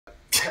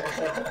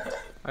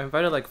I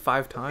invited like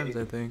 5 times,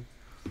 I think.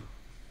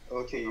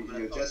 Okay,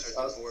 you just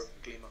ask.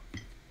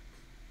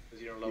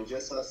 You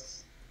just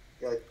ask.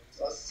 Yeah,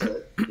 just ask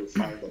Sir to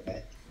find the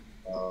match.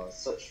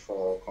 Search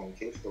for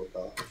Concave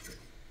DOTA,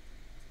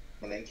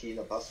 and then key in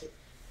the password.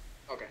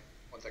 Okay,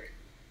 1 second.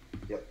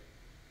 Yep.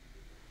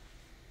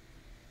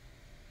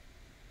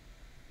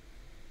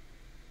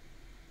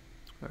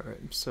 Alright,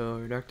 so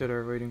Redacted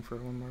are waiting for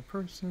one more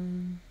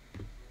person.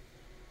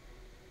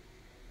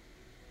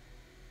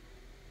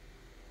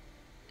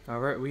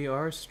 Alright, we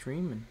are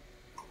streaming.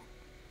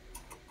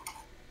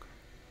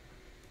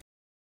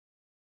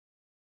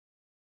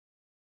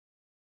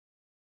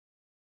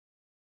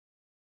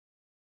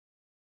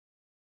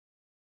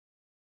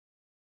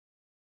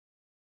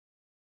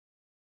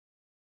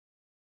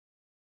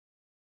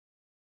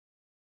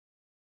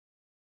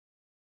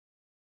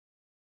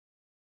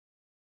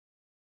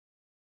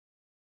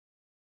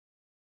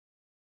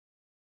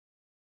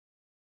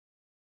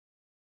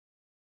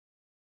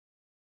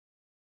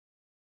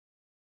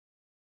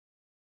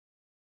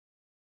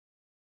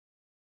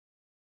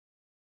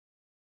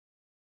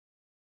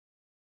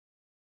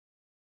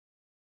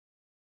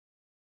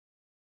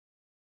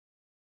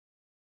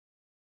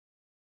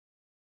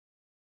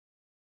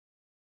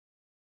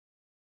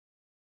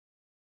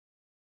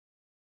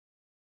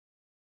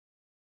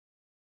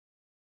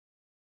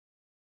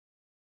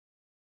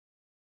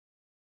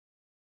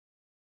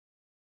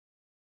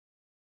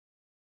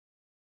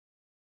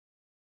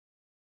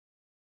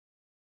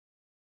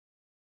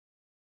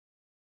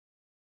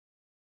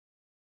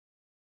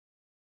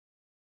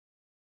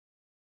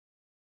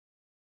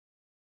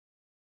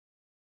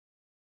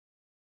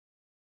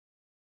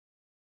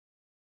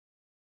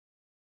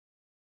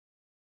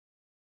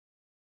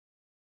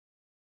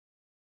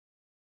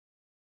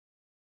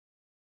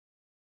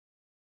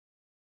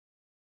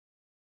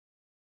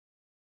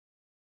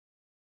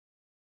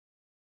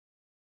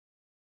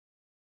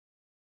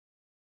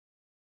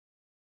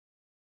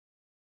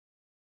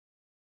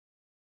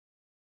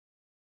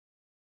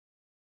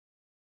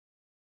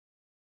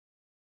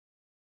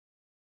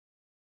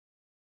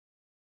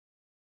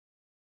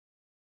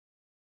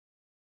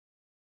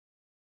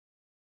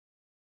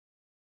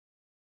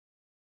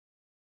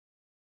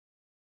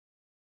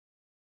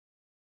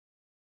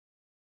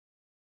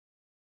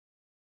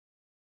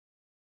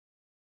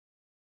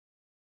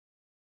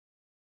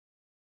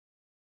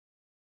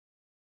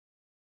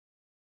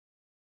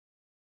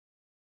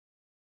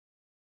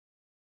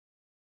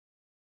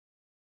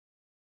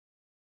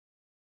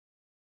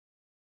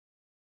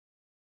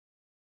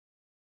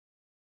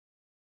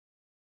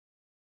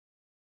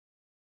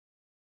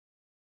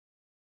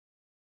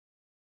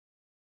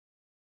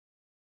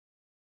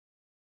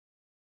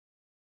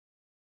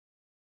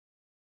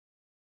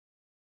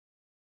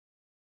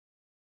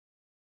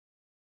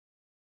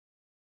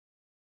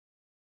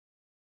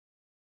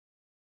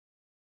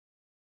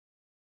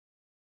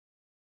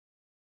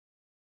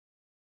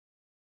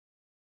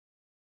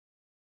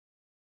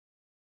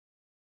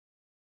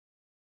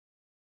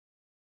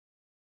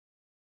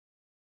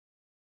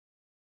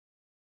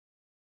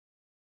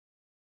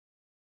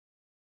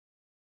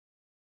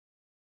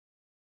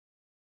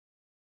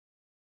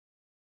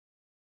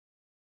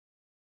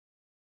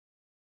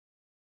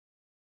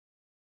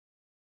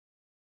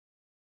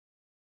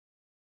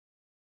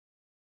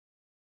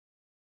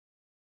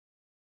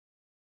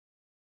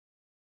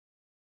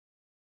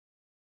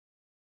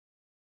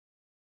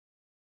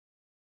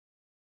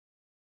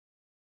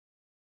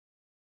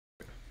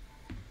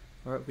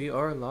 Alright, we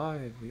are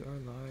live. We are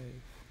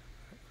live.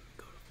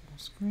 Go to full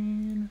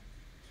screen.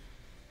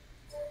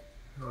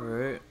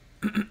 Alright.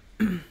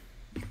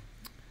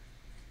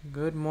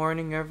 Good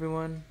morning,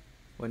 everyone.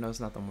 Wait, no,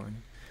 it's not the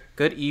morning.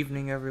 Good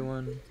evening,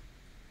 everyone.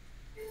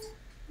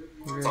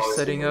 We're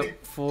setting up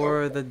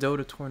for the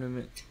DOTA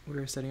tournament.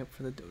 We're setting up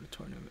for the DOTA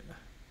tournament.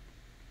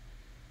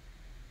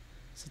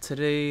 So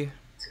today,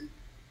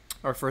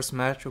 our first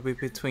match will be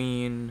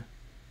between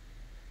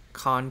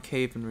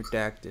Concave and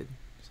Redacted.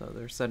 So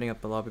they're setting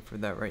up the lobby for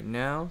that right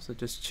now. So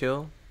just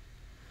chill.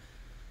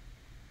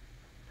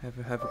 Have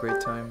a great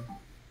time.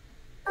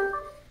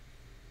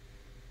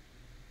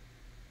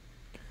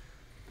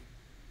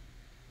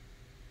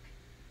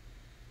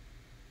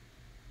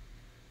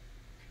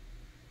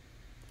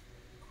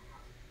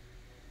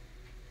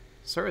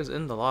 Sir is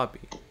in the lobby.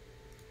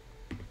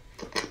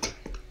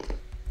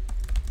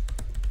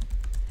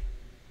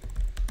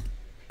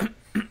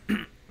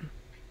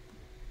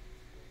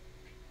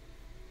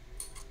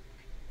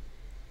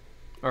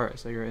 Alright,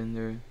 so you're in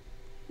there.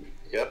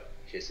 Yep,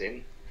 she's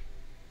in.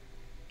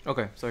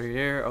 Okay, so you're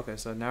here. Okay,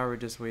 so now we're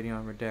just waiting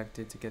on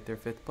Redacted to get their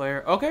 5th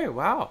player. Okay,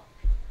 wow.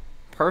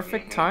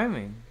 Perfect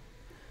timing.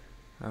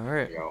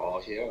 Alright. You're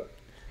all here.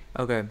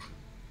 Okay.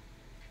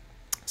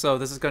 So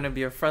this is going to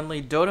be a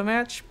friendly DOTA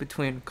match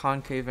between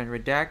Concave and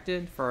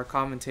Redacted. For our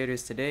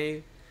commentators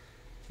today,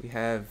 we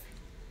have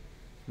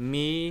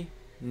me,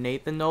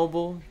 Nathan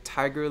Noble,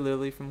 Tiger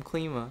Lily from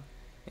Klima,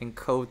 and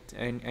Code,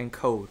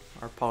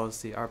 our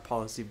policy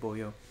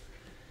boyo.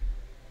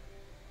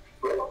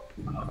 Oh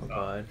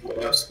god.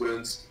 Last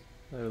wins.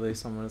 Literally,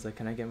 someone was like,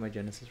 "Can I get my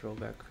Genesis roll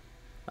back?"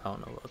 I don't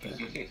know about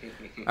that.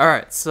 All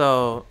right,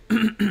 so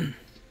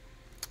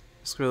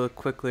just real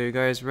quickly, you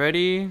guys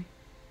ready?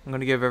 I'm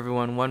gonna give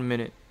everyone 1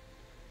 minute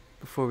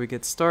before we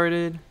get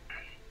started.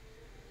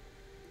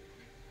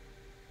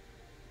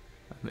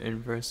 I'm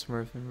inverse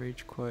Smurf and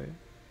Rage Quiet.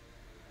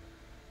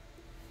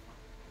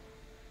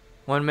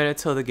 1 minute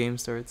till the game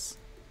starts.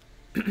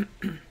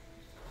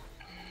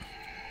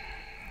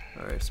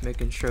 Alright, just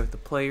making sure with the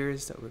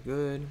players that we're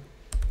good.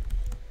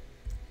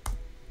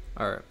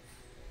 Alright.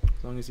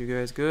 As long as you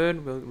guys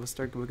good,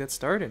 we'll get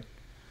started.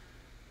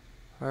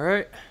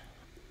 Alright.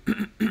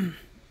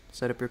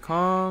 Set up your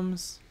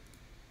comms.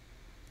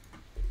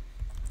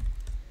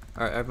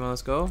 Alright, everyone,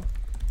 let's go.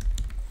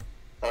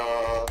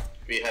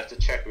 We have to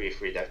check with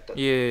Redacted.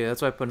 Yeah,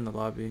 that's why I put in the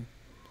lobby.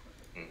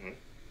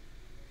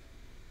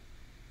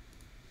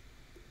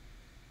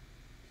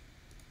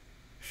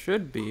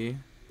 Should be.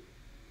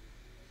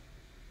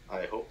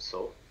 I hope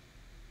so.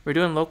 We're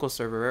doing local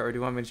server, right? Or do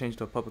you want me to change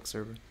to a public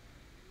server?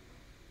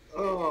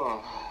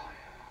 Oh,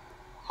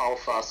 how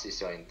fast is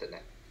your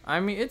internet?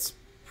 I mean, it's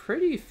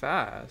pretty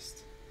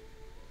fast.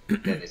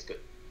 Then it's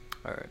good.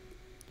 Alright.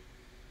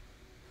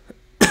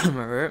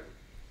 Alright.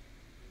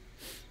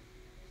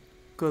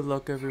 Good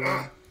luck,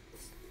 everyone.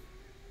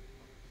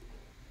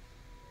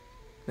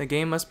 The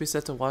game must be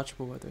set to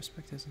watchable while there are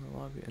spectators in the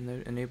lobby, and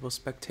then enable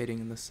spectating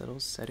in the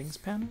settings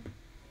panel.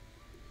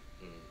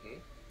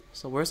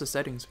 So where's the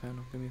settings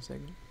panel? Give me a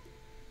second.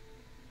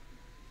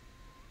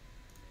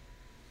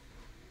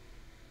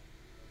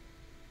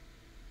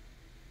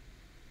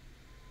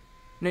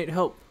 Nate,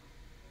 help.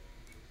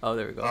 Oh,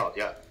 there we go. Oh,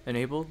 yeah.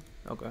 Enabled?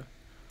 Okay.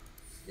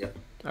 Yep.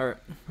 Alright,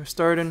 we're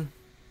starting.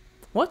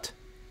 What?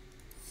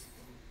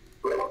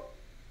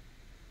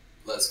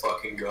 Let's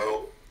fucking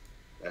go.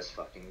 Let's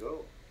fucking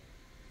go.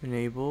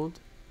 Enabled.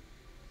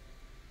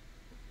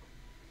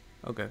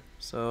 Okay,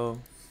 so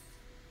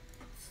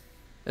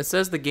it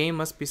says the game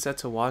must be set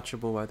to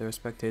watchable while there are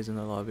spectators in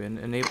the lobby, and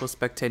enable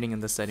spectating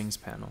in the settings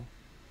panel.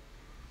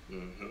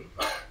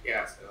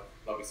 Yeah, so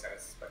lobby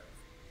settings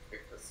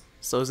spectators.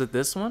 So is it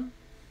this one?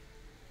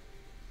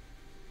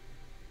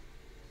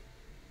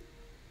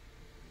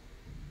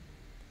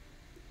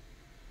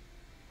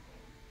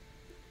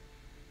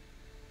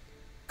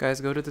 Guys,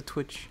 go to the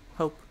Twitch.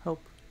 Help, help.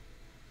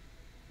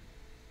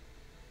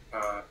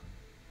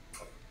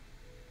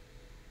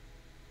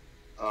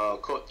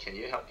 Code, can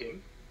you help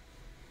him?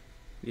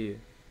 Yeah.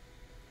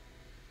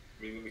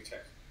 Let me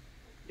check.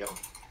 Yep.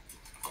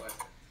 What?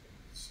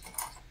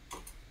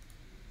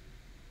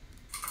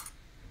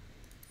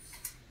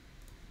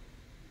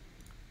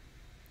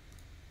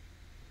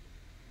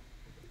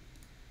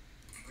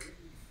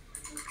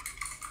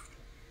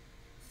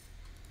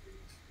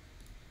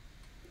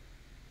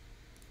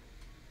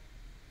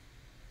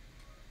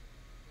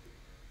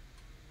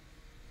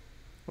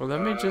 Well,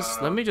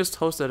 let me just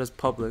host it as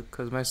public,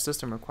 because my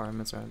system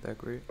requirements aren't that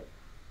great.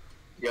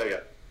 Yeah,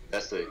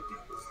 that's the.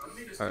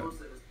 Alright.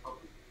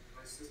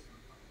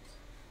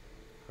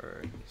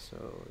 Alright,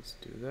 so let's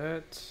do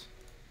that.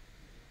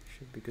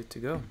 Should be good to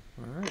go.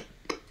 Alright.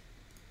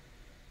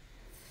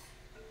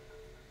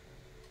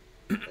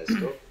 Let's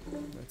go.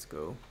 Let's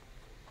go.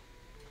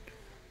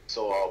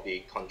 So I'll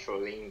be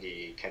controlling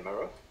the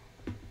camera.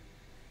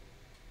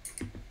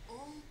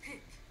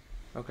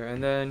 Okay,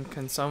 and then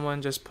can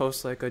someone just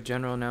post like a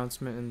general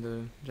announcement in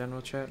the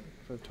general chat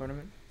for the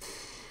tournament?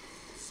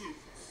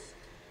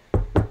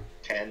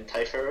 Can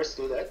Typhorus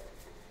do that?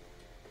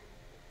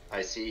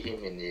 I see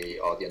him in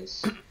the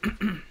audience.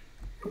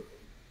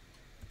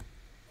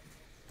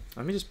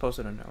 Let me just post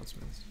an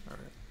announcements.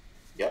 Alright.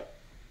 Yep.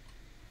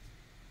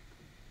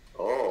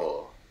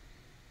 Oh,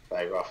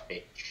 by Rough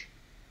Mage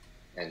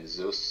and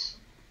Zeus.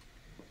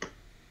 I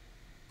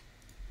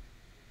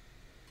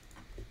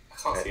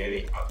can't see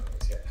any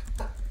others yet.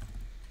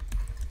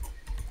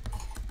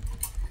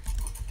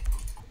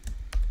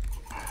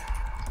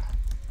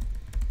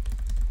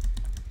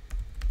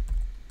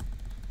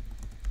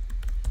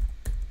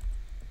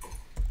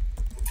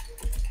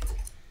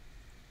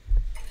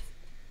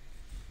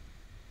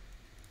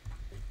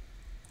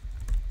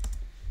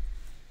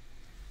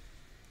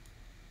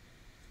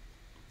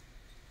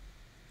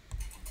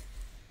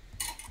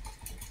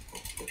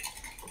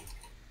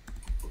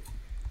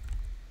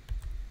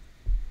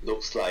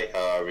 Looks like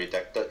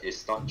Redacted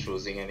is not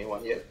choosing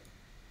anyone yet.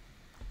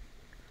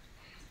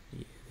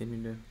 Yeah, they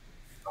need to.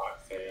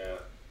 I'd say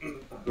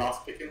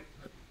last picking.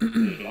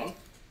 Last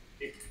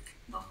pick.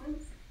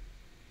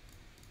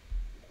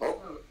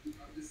 Oh,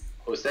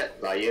 who's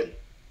that? Lion.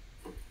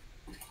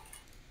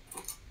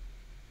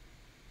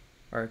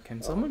 Alright,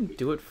 can someone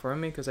do it for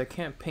me? Because I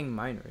can't ping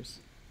minors.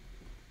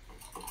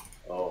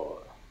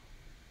 Oh,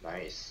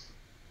 nice.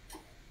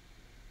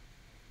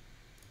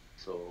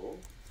 So.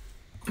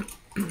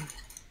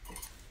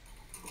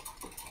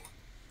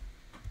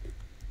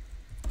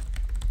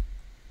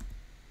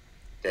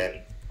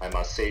 Then I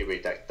must say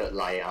Redacted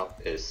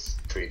lineup is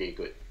pretty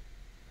good.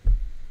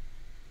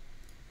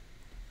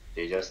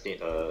 They just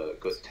need a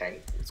good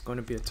tank. It's going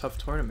to be a tough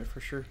tournament for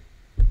sure.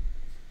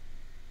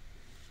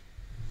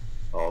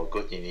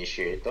 good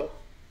initiator.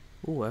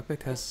 Ooh,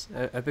 Epic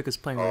is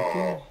playing Oh,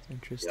 Rookie.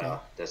 Interesting. Yeah,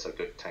 that's a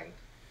good tank.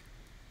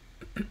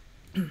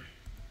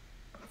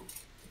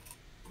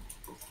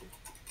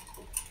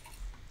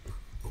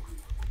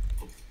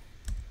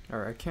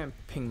 Alright, I can't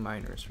ping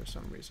miners for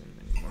some reason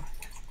anymore.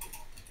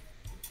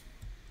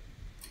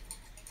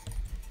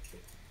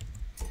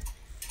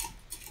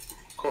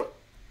 Cool.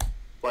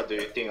 What do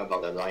you think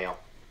about the lineup?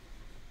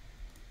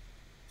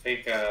 I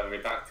think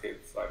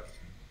Redacted is like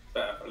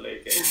better for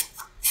late game.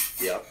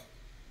 Yeah.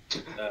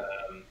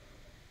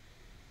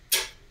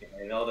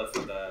 In order for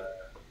the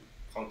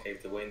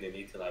Concave to win, they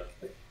need to like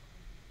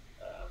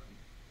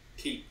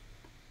keep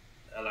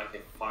like a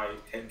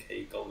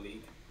 5-10k goal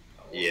lead.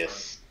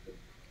 Yes.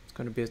 It's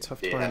gonna be a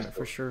tough They tournament have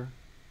for to. sure.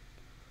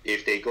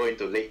 If they go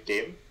into late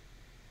game,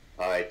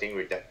 I think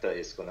Redacted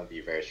is gonna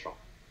be very strong.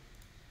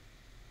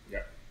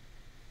 Yeah.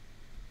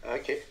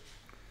 Okay.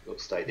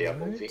 Looks like they are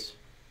moving. Alright.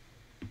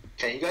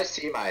 Can you guys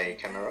see my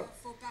camera?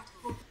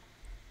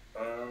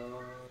 I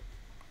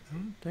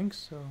don't think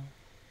so.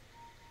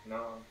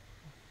 No.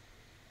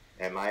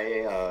 Am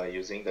I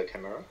using the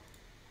camera?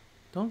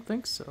 Don't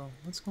think so.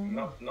 What's going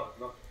on? No.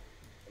 I'm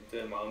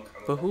doing my own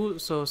camera. But who?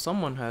 So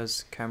someone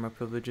has camera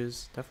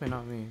privileges. Definitely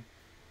not me.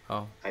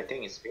 Oh, I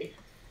think it's me.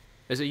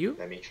 is it you?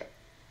 Let me check.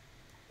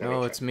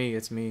 No, it's me.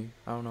 It's me.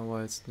 I don't know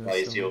why it's. Oh,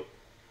 it's you.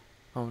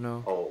 Oh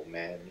no. Oh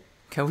man.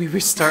 Can we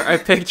restart? I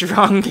picked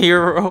wrong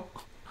hero.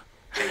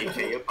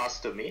 Can you pass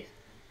to me?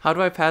 How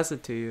do I pass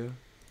it to you?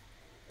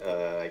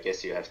 I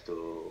guess you have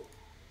to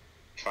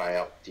try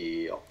out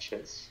the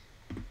options.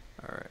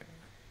 Alright.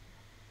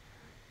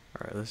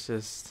 Alright, let's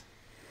just.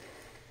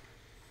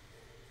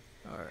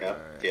 Alright.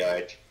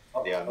 Yep,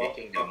 they are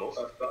making the move.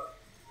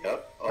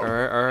 Yep. Oh,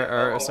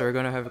 Alright. So we're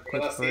gonna have a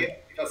quick You guys see fight.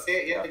 it? You guys see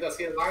it? Yeah, you guys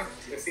see the line?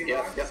 You guys see the yeah,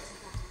 line? yeah,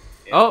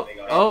 Oh, there you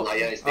go. oh,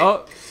 Lion is dead.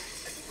 oh.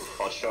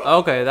 For sure.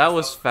 Okay, that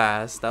was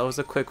fast. That was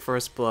a quick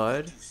first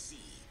blood.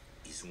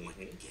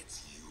 Mhm.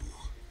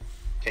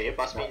 Can you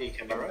pass me the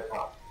camera?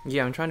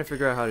 Yeah, I'm trying to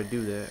figure out how to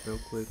do that real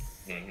quick.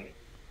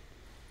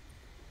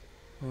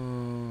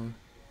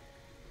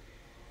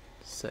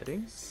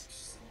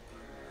 Settings?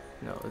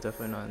 No,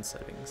 definitely not in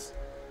settings.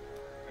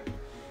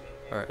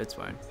 Alright, it's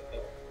fine.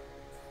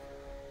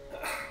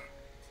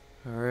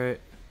 Alright.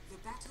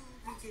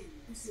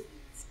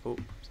 Oh,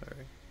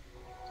 sorry.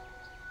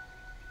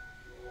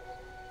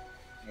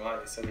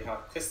 Right, so we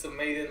have Crystal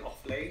Maiden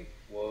off lane,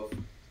 Wolf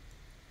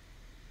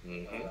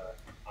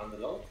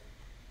Underlord.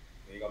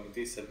 We got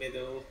Medusa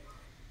middle,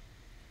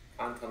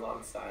 Phantom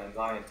Lancer and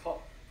Lion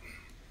top.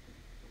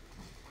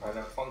 And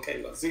then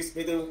Concave got Zeus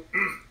middle,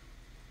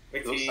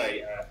 Looks Ricky,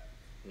 like-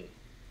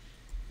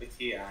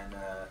 Ricky and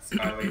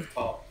Skywave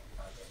top,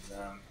 and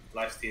then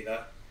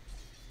Lifestealer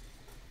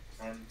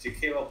and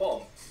Jakiro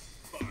bottom.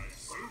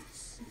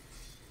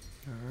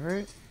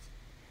 Alright.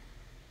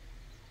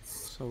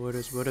 So what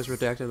is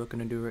Redacted looking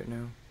to do right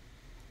now?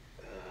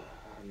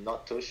 I'm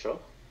not too sure.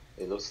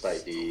 It looks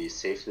like the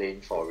safe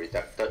lane for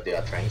Redacted, they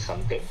are trying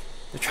something.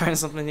 They're trying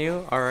something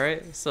new?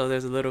 Alright. So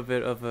there's a little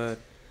bit of a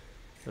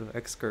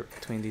excerpt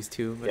between these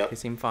two, but Yep. they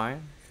seem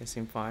fine. They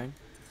seem fine.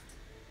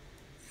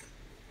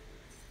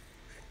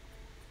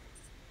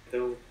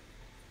 So,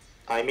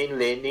 I mean,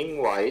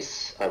 laning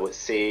wise, I would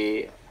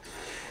say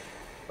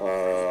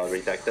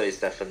Redacted is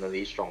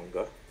definitely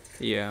stronger.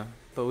 Yeah.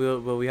 But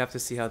we have to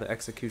see how the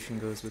execution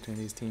goes between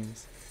these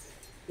teams.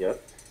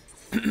 Yep.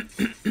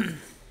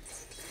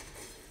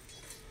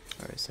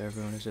 Alright, so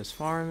everyone is just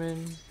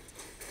farming,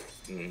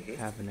 Mhm.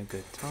 having a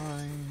good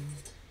time.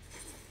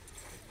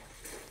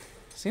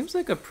 Seems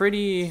like a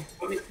pretty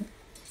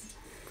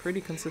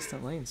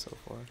consistent lane so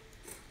far.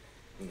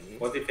 Mhm.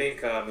 what do you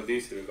think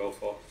Medusa will go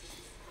for?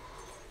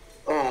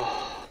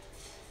 Oh,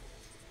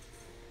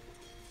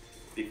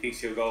 Do you think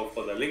she'll go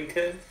for the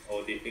Lincoln,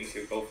 or do you think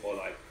she'll go for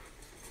like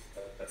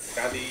the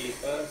Scabby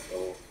first,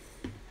 or?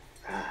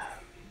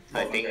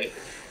 I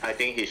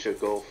think he should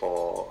go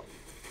for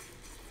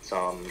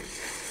some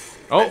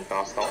Oh!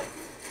 Penta style.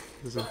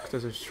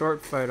 There's a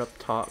short fight up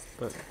top,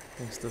 but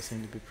things still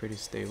seem to be pretty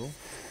stable.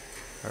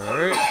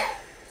 Alright.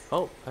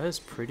 Oh, that is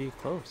pretty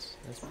close.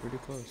 That's pretty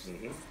close.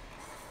 Mhm.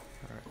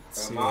 Alright,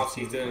 let's see Mars, what's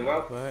he's in doing the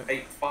well. fight.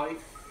 8-5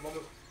 at the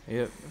moment.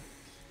 Yep.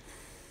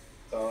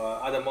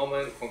 So at the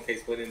moment,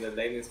 Concave's winning the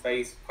laning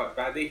space quite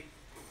badly.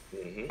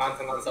 Mhm.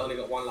 Phantom Lancer only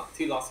got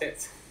two last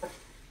hits.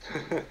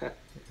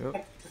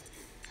 Yep.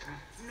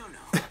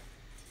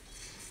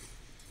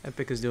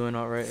 Epic is doing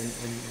alright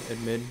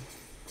in mid.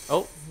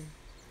 Oh!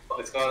 But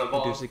it's going on the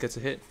Medusa bottom. gets a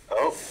hit.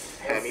 Oh,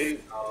 Hammy.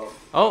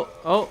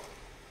 Oh!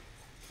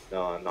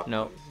 No, not.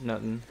 No,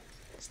 nothing.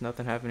 There's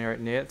nothing happening right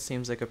now. It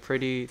seems like a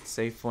pretty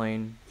safe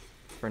lane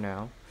for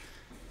now.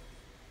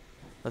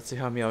 Let's see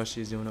how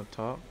Meowshi's doing up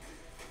top.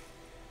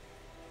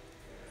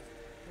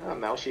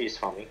 Melshi is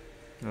farming.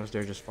 No,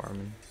 they're just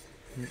farming.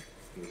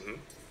 Mhm.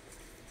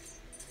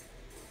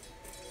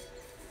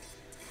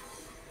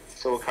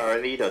 So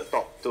currently the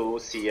top 2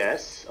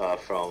 CS are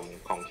from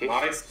Concave.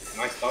 Nice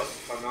dodge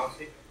from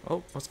Malfi.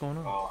 Oh, what's going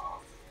on?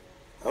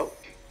 Oh,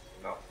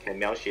 No. can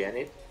Melshi end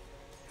it?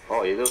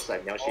 Oh, it looks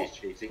like Meowshi is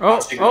chasing.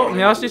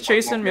 Meowshi's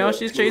chasing.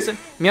 Meowshi's chasing.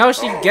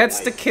 Meowshi gets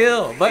the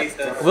kill, but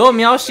will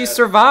Meowshi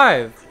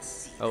survive?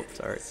 Oh,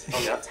 sorry.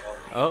 Oh, yeah.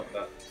 Oh,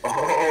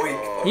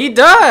 Oh, he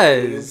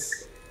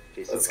does.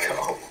 let's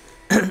go.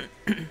 Come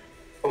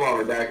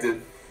on,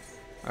 Redacted.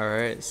 All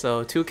right,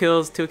 so two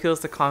kills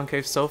to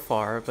Concave so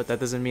far, but that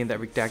doesn't mean that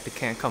Redacted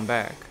can't come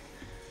back.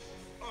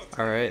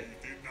 All right,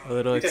 a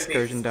little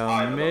excursion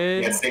down You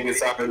mid. guys think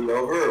it's already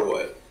over or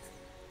what?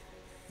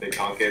 Think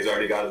Concave's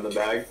already got in the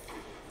bag?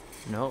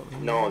 No,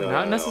 No,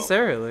 not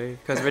necessarily,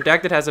 because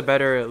Redacted has a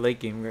better late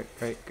game,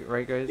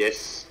 right, guys?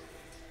 Yes.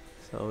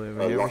 So we're A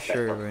never lot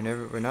sure.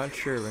 better. We're not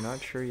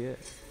sure yet.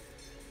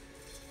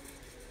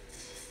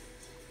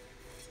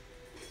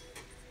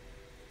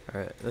 All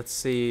right, let's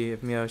see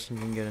if Meowshin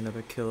can get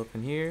another kill up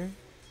in here.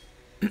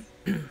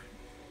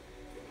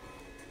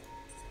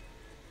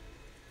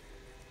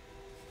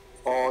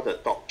 All the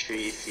top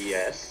 3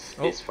 CS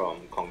is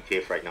from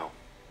Concave right now.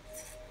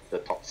 The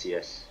top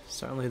CS.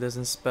 Certainly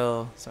doesn't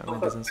spell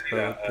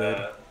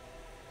good.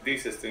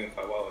 This is doing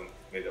quite well in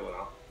middle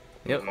now.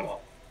 Yep.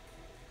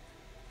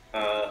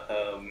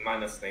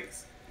 Minor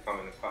snakes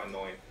becoming quite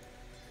annoying.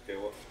 They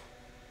will.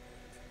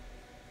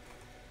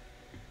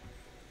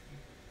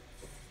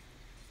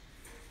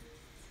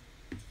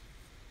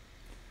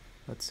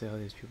 Let's see how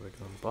these people are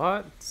doing.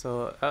 Bot.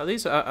 So at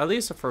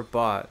least for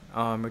bot,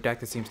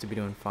 Redacted seems to be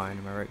doing fine.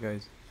 Am I right,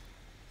 guys?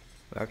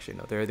 Well, actually,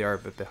 no. They are a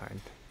bit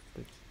behind.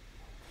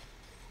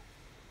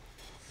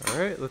 All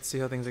right. Let's see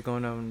how things are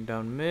going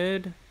down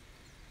mid.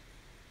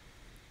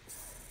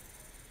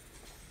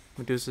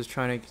 Medusa's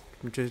trying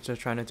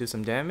to do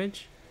some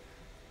damage,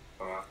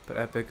 but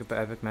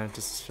Epic managed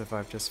to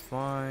survive just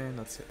fine.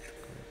 Let's see.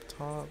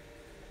 Go up top.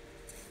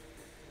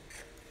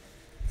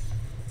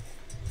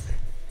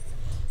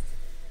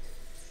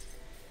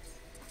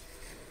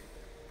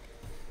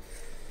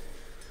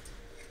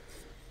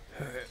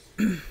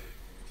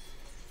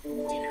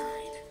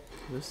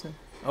 Listen.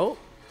 Oh!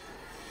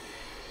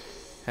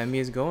 Hemi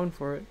is going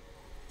for it.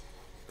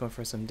 Going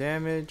for some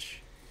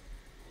damage.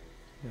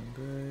 Doing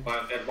good.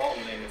 But that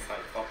bottom lane is like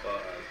proper.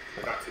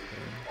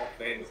 Top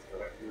lane is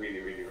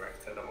really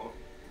wrecked at the moment.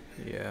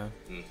 Yeah.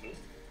 Mm-hmm.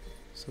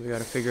 So we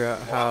gotta figure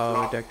out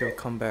how Redacted will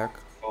come back.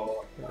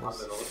 Oh,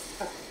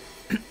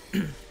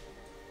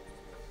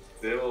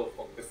 Zero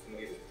focus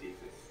made it, Jesus.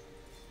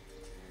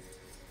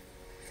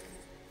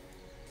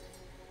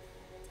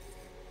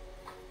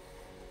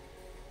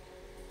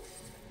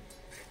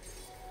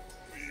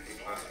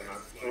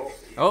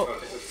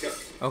 Oh!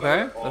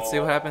 Okay, let's see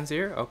what happens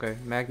here. Okay,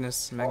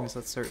 Magnus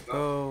lets her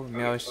go.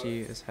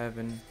 Meowshi is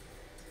having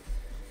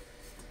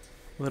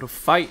a little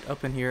fight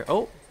up in here.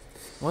 Oh!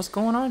 What's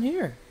going on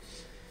here?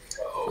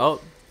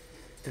 Oh!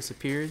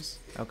 Disappears.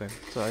 Okay,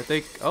 so I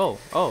think... Oh!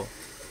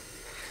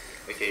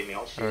 Okay,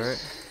 Meowshi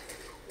Alright.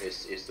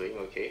 is doing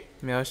okay.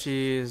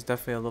 Meowshi is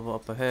definitely a level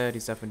up ahead.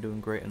 He's definitely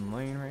doing great in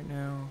lane right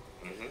now.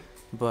 Mm-hmm.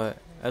 But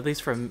at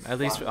least on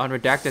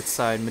Redacted's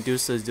side,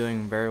 Medusa is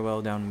doing very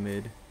well down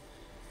mid.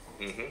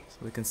 Mm-hmm. So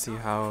we can see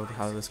how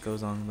this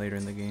goes on later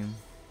in the game.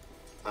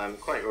 I'm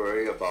quite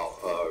worried about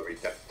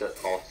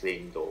Redacted off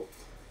lane though.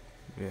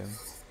 Yeah.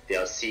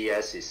 Their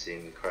CS is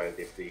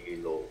incredibly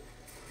low.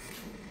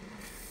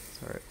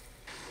 Alright.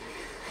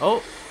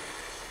 Oh!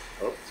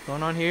 Oh. What's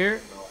going on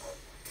here?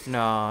 No,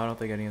 I don't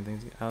think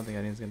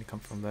anything's gonna come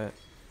from that.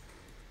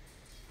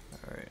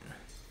 Alright.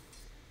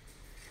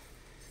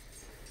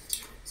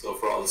 So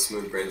for all the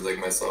smooth brains like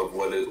myself,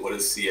 what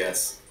is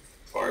CS?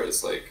 As far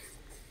as like,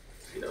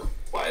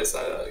 why is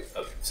that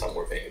something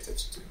we're paying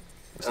attention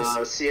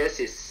to? CS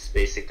is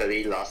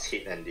basically last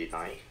hit and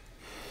deny.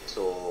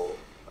 So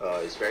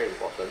it's very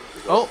important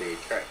because they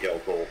track your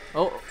goal.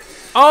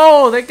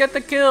 Oh! They get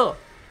the kill!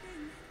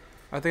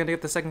 Are they gonna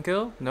get the second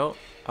kill? Nope.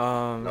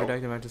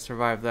 Redacted managed to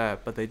survive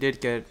that, but they did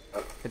get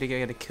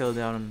a kill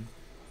down on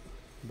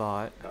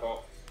bot.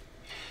 No.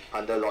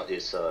 Underlord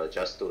is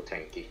just too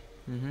tanky.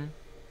 Mm-hmm.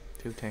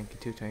 Too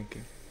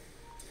tanky.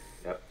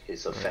 Yep,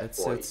 he's a fat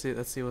boy.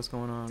 Let's see what's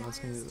going on. Let's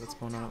see what's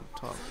going on up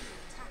top.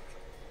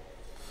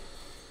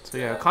 So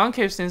yeah,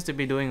 Concave seems to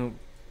be doing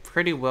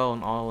pretty well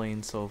in all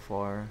lanes so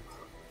far.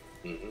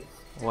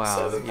 Mm-hmm.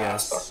 Wow.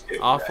 Yes.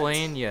 Off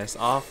lane. Yes.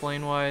 Off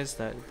lane wise,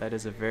 that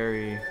is a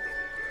very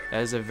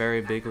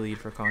big lead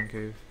for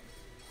Concave.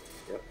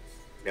 Yep.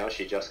 Now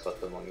she just got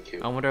the 1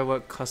 kill. I wonder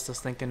what Custa's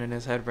thinking in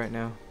his head right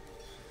now.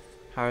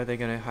 How are they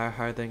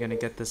gonna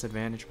get this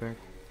advantage back?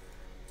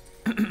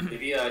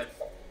 If you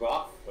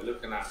graph, we're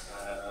looking at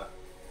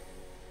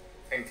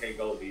 10k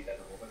gold lead at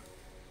the moment.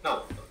 No,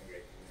 not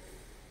 10k.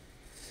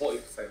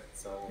 40%.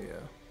 So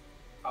Yeah.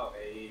 about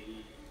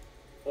a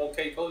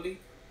 4k gold lead.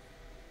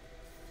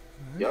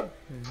 Yep.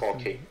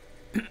 4k.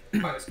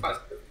 It's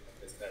quite good.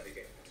 This early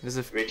game.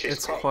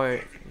 It's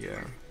quite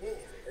yeah.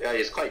 Yeah,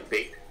 it's quite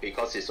big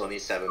because it's only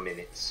 7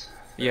 minutes.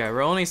 Yeah,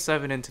 we're only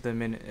 7 minutes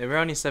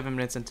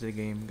into the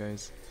game,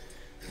 guys,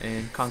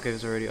 and Concave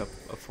is already up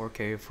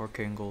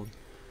 4k in gold.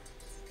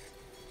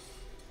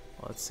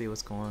 Well, let's see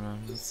what's going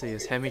on. Let's see,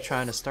 is Hemi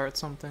trying to start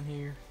something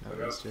here?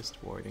 No, he's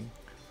just warding.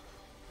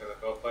 Gonna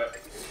go for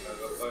it.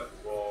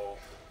 Whoa.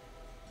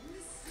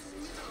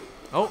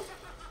 Oh!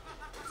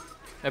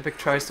 Epic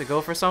tries to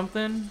go for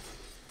something.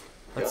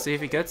 Let's Yeah. see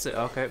if he gets it.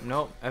 Okay,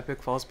 nope.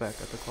 Epic falls back.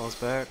 Epic falls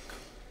back.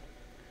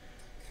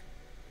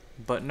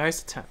 But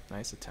nice attempt.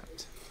 Nice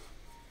attempt.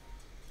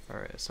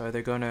 Alright, so are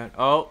they gonna...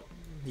 Oh!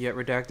 Yet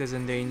Redacted is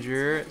in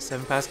danger.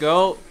 7 pass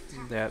go!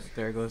 That,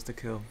 there goes the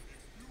kill.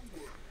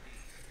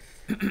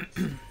 So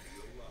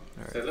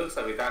it looks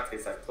like Redacted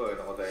is like putting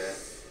all their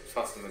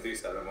trust in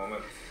Medusa at the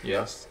moment.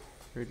 Yes.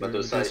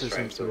 Medusa is trying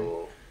seems to be-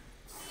 to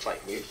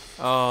fight me.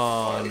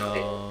 Oh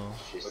no.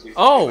 She's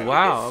Oh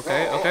wow,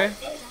 okay, okay.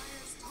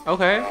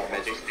 Okay.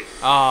 magic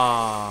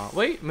stick.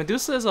 Wait,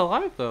 Medusa is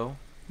alive though.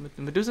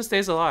 Medusa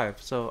stays alive,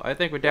 so I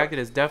think Redacted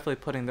is definitely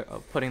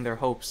putting their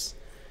hopes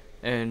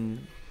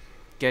in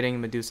getting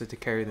Medusa to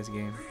carry this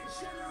game.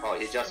 Oh,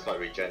 he just got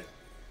regen.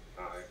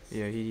 Alright.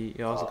 Yeah, he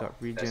also got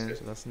that's regen, good.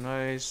 so that's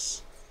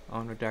nice.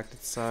 On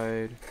Redacted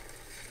side.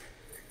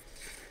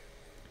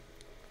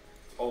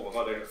 Oh my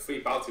god, there are 3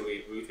 bounty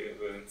rooting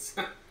runes.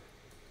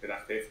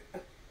 Redacted.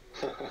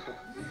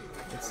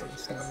 Let's see what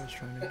Snow's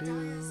trying to do.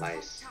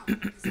 Nice. I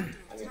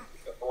mean,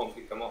 come on,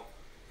 pick them up.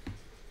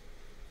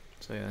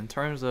 So yeah, in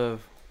terms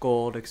of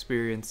gold,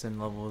 experience, and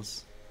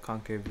levels,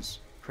 Concave is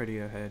pretty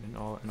ahead in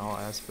all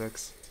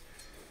aspects.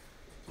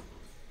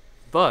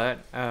 But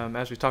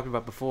as we talked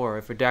about before,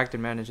 if Redacted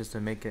manages to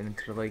make it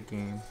into the late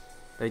game,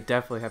 they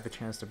definitely have a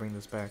chance to bring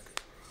this back.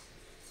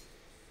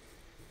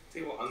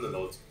 See what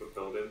underlords we're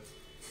building.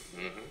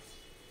 Mm-hmm.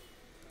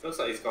 Looks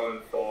like he's going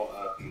for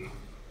what's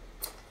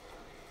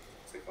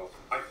it called?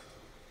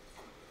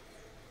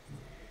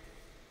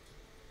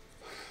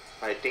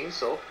 I think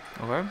so.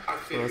 Okay,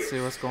 so let's see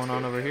what's going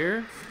on over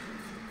here.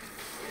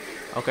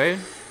 Okay,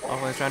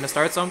 Offlane's trying to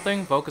start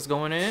something. Focus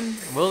going in.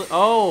 Will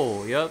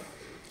oh, yep.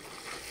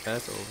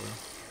 That's over.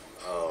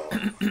 Oh.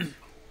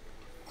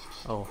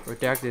 Oh,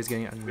 Redacted is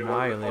getting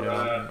annihilated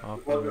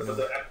off What right was now.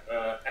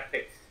 the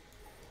epic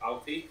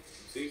ulti?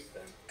 Zeus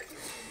then.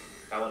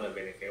 That wouldn't have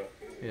been a kill.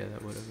 Yeah,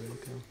 that would have been a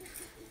kill.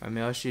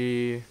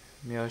 Alright,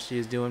 Miyoshi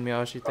is doing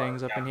Miyoshi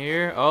things up in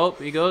here. Oh,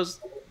 he goes.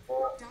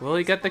 Will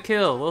he get the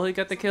kill? Will he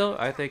get the kill?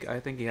 I think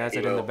he has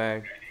it in the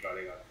bag.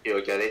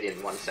 You'll get it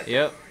in 1 second.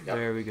 Yep,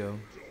 there we go.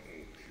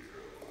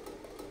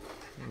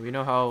 We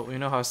know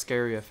how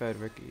scary a Fed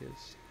Ricky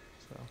is.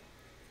 So.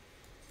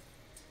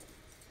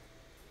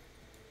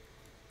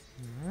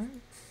 Alright.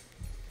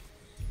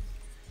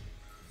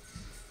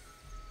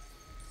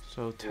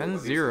 So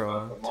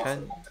 10-0.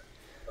 10.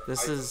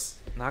 This is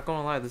not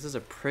gonna lie. This is a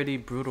pretty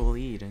brutal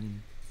lead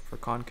for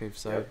Concave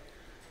side.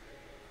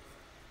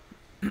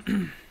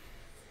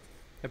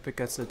 Epic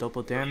gets the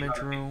double damage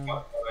room.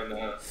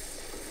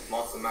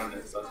 Monster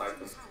Madness, that's like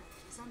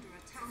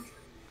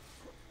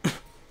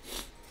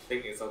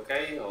think it's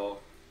okay or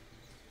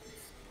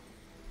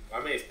I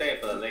mean it's staying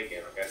for the late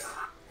game I guess.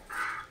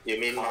 You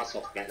mean Mask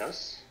of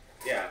Madness?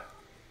 Yeah.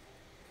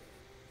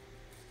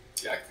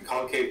 Yeah,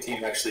 Concave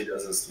team actually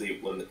doesn't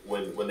sleep. When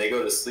they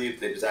go to sleep,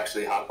 they just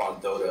actually hop on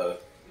Dota, and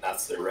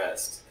that's their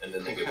rest, and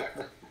then they get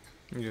back.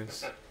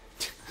 Yes.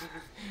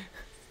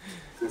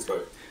 Good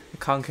story. The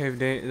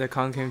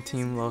Concave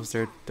team loves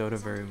their Dota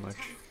very much.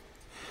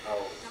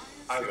 Oh,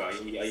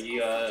 Igo, are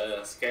you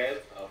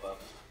scared of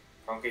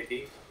Concave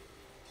team?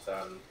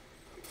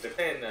 They're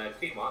playing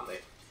team, aren't they?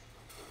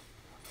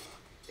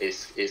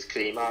 Is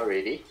Klima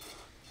ready?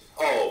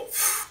 Oh,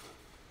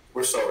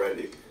 we're so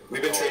ready.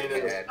 We've been training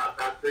in the man. slap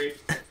factory.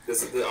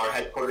 This is our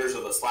headquarters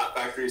of the slap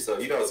factory, so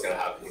you know what's gonna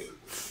happen here.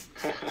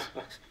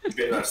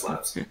 Getting our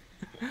slaps.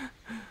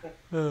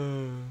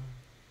 Alright,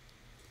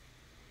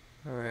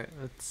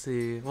 let's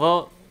see.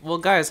 Well,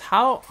 guys,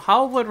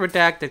 how would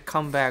Redacted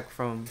come back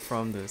from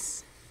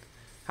this?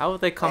 How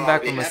would they come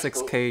back from a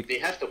 6K? They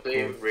have to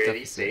play really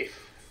deficit?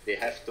 safe. They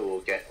have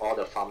to get all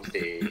the farms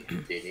they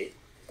need.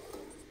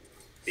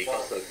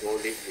 Because the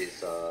gold lead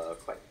is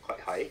quite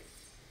high.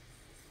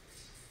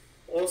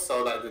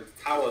 Also, like the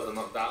towers are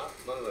not down.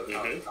 None of the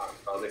towers Mhm. are down,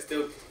 so they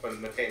still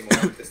maintain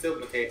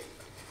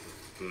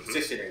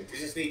positioning. You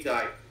just need to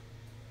like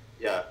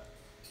Yeah.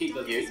 keep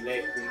the late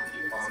and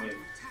keep farming.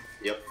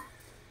 Yep.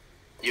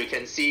 You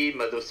can see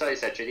Medusa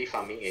is actually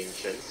farming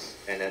ancients,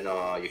 and then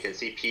you can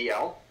see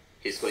PL.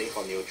 He's going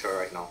for neutral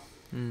right now.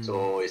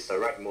 So it's the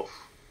right move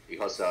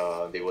because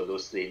they will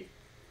lose lane.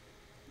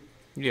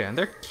 Yeah, and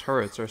their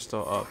turrets are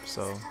still up,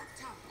 so.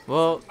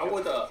 Well, I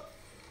would have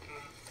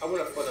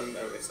put them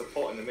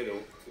support in the middle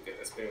to get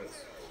experience.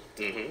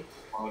 Mm-hmm.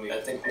 Only I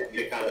think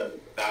they kind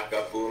of back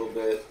up a little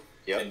bit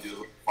Yep. and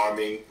do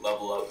farming,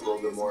 level up a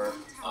little bit more,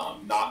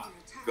 not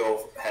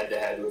go head to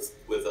head with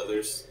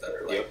others that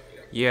are like. Yep. You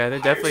know, yeah, they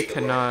definitely skill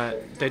cannot.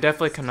 They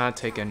definitely cannot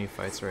take any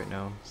fights right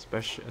now,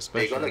 especially.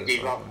 They're gonna this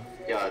give up. one.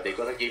 Yeah, they're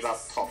gonna give up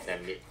top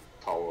and mid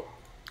tower.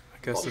 I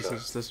guess Okay.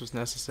 this was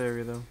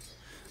necessary though.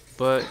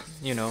 But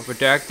you know,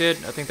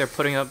 Redacted. I think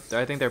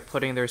they're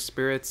putting their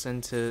spirits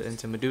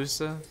into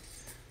Medusa.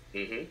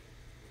 Mm-hmm.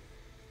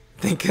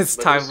 I think it's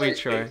time we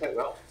try.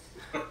 Well.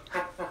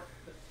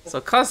 So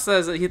Cuss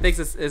says that he thinks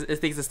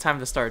it's time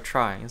to start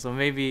trying. So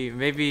maybe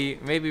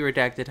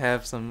Redacted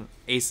have some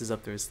aces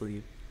up their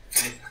sleeve.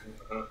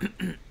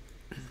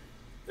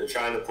 They're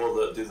trying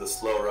to do the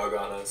slow rug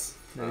on us.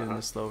 They're doing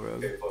the slow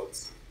rug. Okay,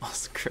 folks. Oh,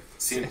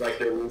 script. Seems like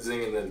they're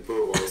losing, and then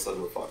boom, all of a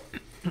sudden we're fucked.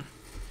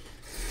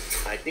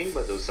 I think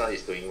Medusa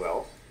is doing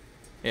well.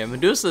 Yeah,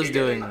 Medusa's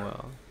doing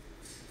well.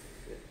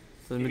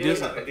 So You know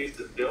Medusa.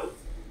 Medusa's build?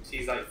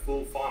 She's like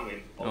full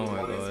farming. Oh my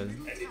god.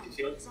 And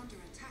shield.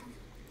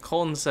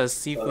 Colton says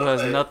Sifu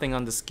has nothing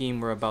on the scheme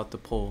we're about to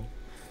pull.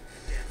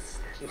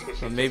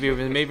 So maybe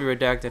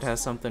Redacted has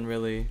something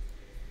really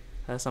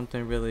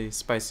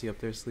spicy up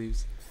their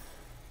sleeves.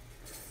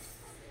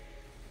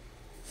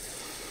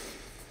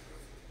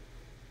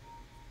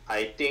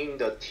 I think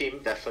the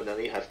team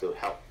definitely have to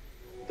help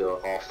the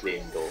off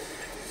lane though.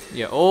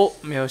 Yeah, oh,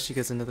 Miyoshi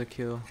gets another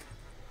kill.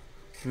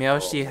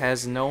 Miyoshi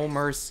has no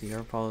mercy,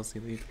 our policy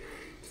lead.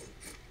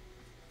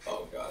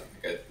 Oh god,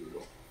 that guy's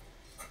brutal.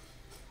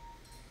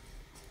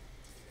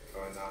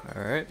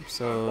 Alright,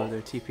 so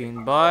they're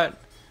TPing bot.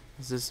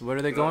 Is this, what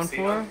are they going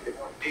for?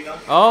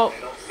 Oh,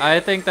 I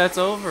think that's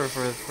over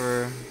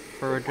for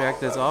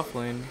Redacted's off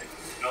lane.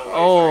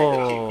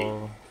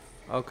 Oh,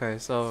 okay,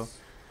 so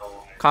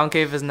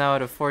Concave is now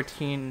at a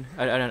 14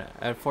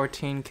 at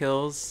 14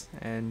 kills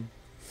and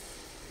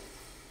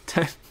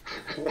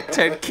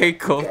 10k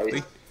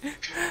gold.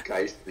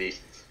 Guys, please.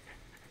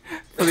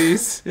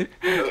 Please.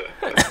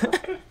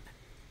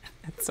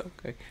 It's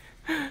okay.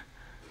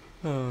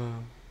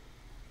 Oh.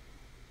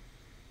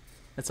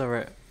 It's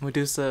alright.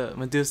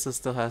 Medusa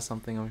still has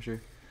something, I'm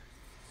sure.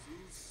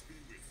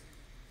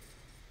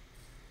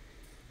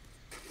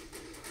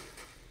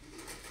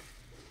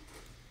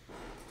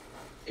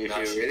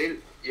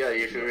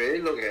 If you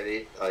really look at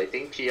it, I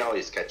think PL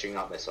is catching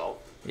up as well.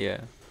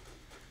 Yeah.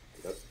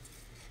 Yep.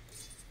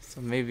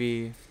 So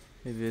maybe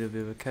it'll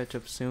be a catch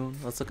up soon.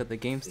 Let's look at the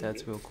game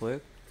stats real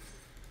quick.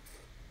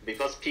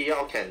 Because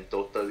PL can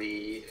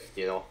totally,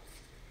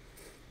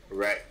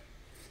 wreck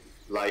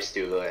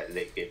Lifestealer at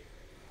late game.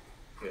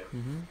 Yeah.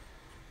 Mm-hmm.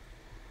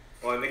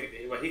 Well,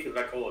 he could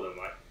wreck all of them,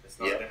 right? It's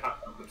not they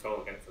have no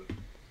control against them.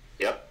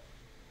 Yep.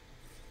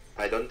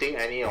 I don't think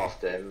any of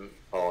them.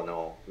 Oh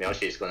no,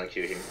 Miyoshi is gonna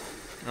kill him.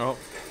 Oh.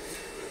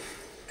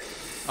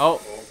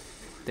 Oh.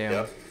 Damn.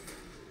 Yep.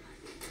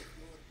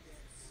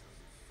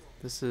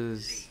 This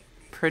is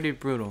pretty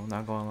brutal,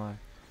 not gonna lie.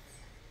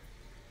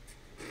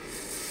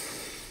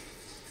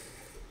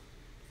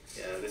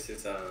 Yeah, this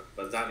is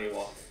exactly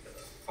what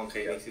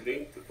Concave needs to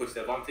do to push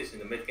the advantage in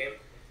the mid game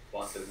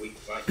whilst they're weak,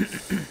 right?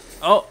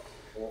 Oh.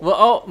 Well,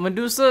 oh,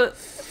 Medusa.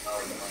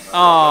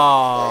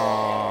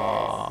 Oh.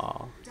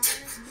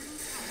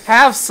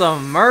 Have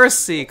some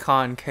mercy,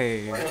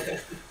 Concave.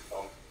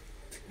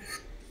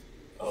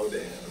 Oh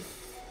damn.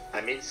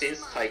 I mean,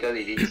 since Tiger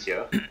Lily is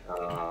here,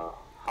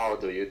 how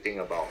do you think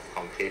about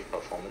Concave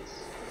performance?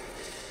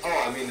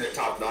 Oh, I mean, they're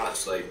top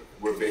notch. Like,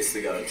 we're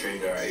basically gonna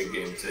train our A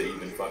game to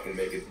even fucking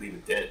make it leave a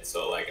dent.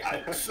 So, like,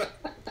 I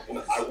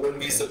wouldn't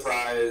be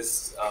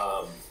surprised,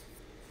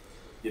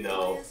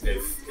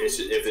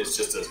 if it's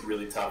just a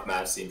really tough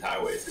match the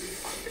entire way through.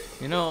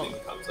 You know,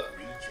 Comes up.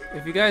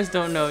 if you guys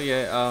don't know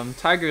yet,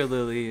 Tiger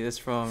Lily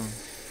is one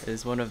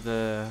of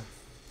the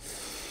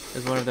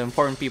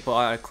important people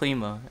out of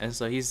Klima, and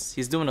so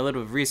he's doing a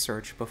little bit of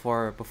research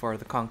before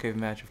the Concave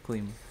match of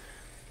Klima.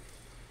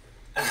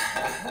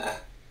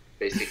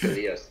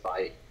 Basically a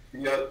spy.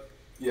 Yep.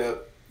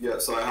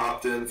 So I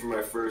hopped in for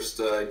my first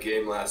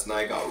game last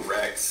night, got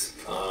wrecked.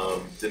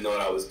 Didn't know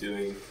what I was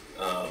doing.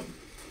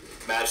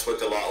 Match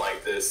looked a lot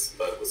like this,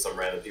 but with some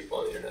random people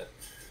on the internet.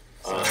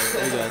 So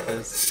we got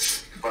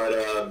this.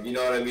 But you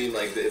know what I mean?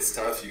 Like, it's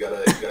tough. You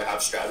gotta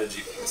have strategy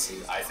for this.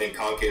 And I think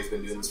Concave's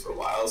been doing this for a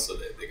while, so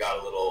they got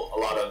a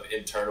lot of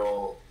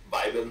internal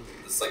vibing.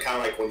 It's like kind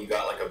of like when you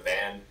got like a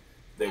band.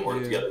 They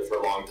work together for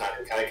a long time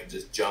and kind of can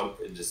just jump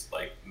and just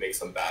like make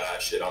some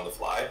badass shit on the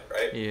fly,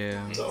 right?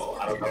 Yeah. So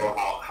I don't know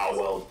how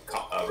well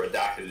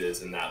Redacted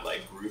is in that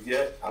like groove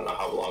yet. I don't know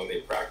how long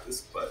they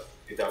practice, but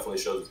it definitely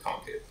shows with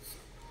Concave.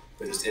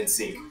 They're just in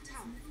sync.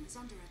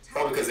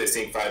 Probably because they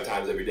sync 5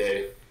 times every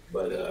day,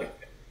 but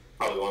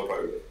probably one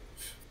part of it.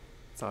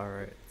 It's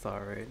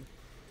alright.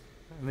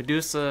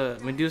 Medusa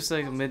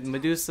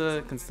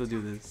can still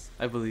do this,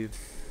 I believe.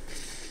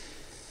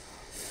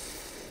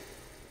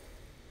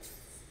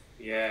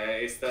 Yeah,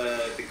 it's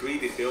the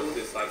greedy build.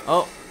 It's like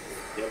Oh.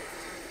 Yep.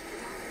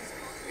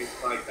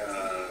 It's like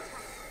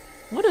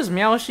What is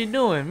Miyoshi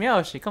doing?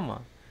 Miyoshi, come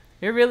on.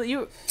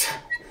 You.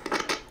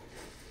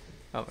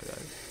 Oh my god.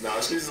 No,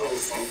 she's a little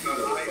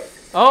stupid.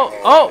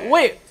 Oh,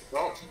 wait.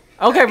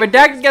 Okay,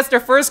 Redacted gets their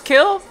first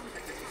kill?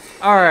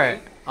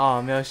 Alright.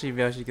 Oh,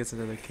 Miyoshi gets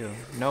another kill.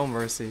 No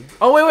mercy.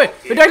 Oh, wait.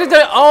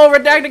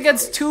 Redacted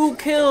gets 2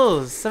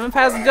 kills. 7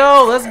 pass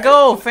go. Let's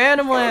go.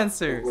 Phantom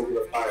Lancer.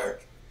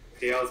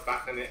 PL's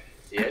back on it.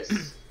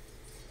 Yes.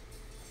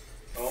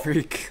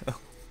 Free kill.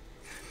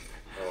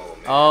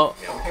 Oh,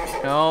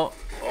 No.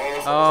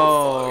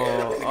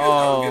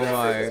 Oh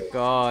my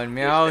god.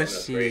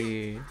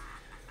 Miyoshi.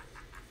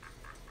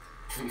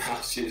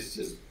 Miyoushi's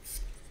just...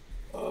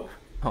 Oh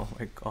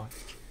my god.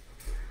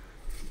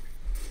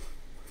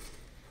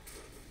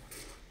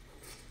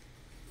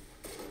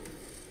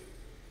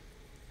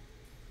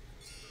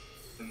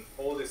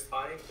 all this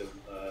time, the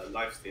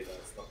life stealer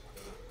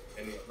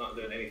is not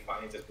doing any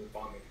fighting, just been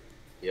farming.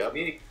 Yep.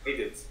 Nearly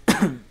completed.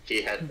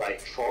 He had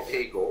like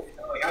 4k gold.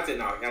 Oh, he has it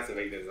now. He has the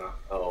Raiders now.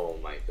 Oh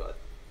my god.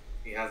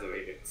 He has the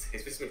Raiders.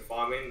 He's just been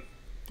farming.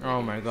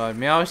 Oh my god,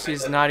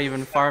 Meowshi's not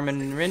even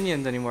farming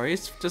minions anymore.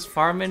 He's just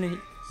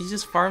farming. He's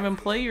just farming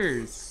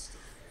players.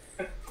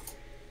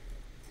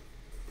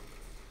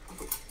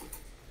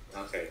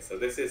 Okay, so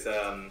this is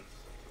the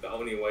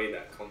only way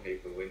that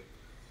Concave will win.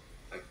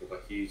 Like with a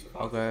huge.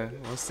 Okay,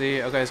 we'll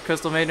see. Okay, is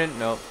Crystal Maiden?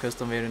 Nope,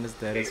 Crystal Maiden is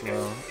dead as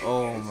well.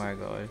 Oh my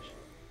gosh.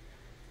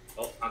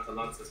 Oh,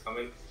 Antalance is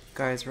coming.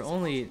 Guys, we're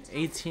only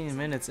 18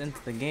 minutes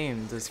into the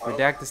game. Does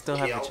Redacted still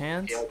have a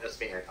chance? PL just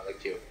made another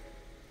kill.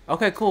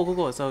 Okay,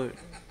 cool. So,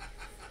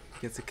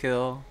 gets a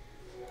kill.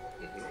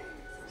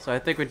 So I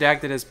think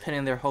Redacted is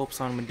pinning their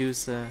hopes on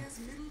Medusa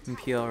and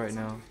PL right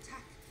now.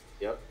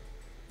 Yep.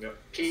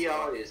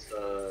 PL is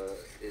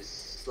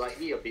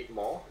slightly a bit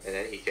more, and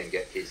then he can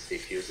get his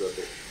diffuser a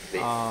bit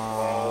late.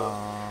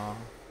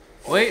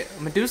 Wait,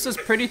 Medusa's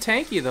pretty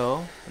tanky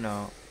though.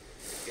 No.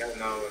 Yeah,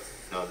 no.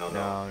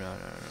 No.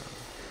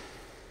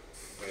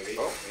 Maybe.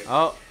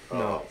 Oh,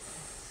 no.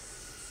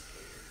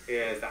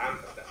 Yeah, the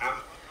amp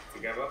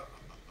together.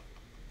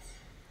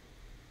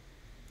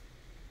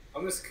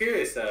 I'm just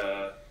curious,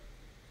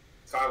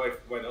 Skyway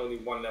went only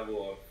one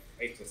level of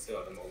Ancient Seal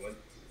at the moment.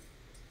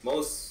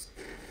 Most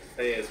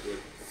players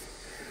would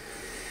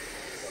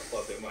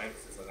put a bit more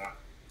emphasis on that,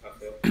 I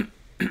feel.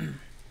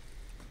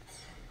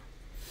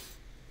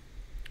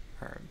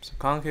 Alright, so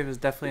Concave is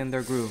definitely in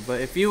their groove.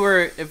 But if you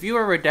were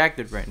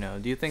Redacted right now,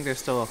 do you think there's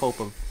still a hope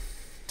of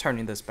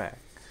turning this back?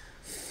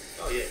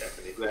 Oh yeah,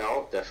 definitely.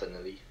 Well,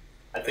 definitely.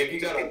 I think you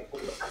gotta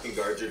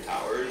guard your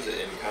towers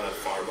and kind of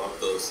farm up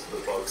the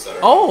folks that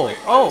are.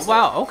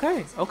 Wow.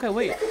 Okay,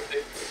 wait.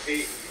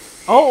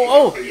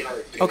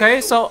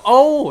 Okay, so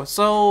Oh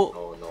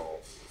no.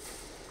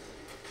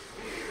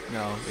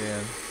 No,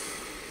 yeah.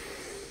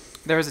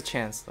 There was a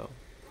chance though.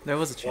 There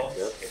was a chance.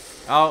 Yep.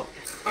 Oh,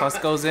 Cuss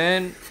goes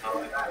in.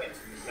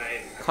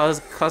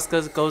 Cuss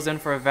goes in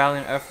for a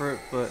valiant effort,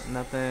 but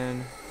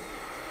nothing.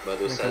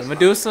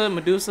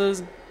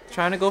 Medusa's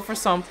trying to go for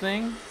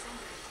something.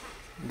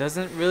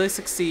 Doesn't really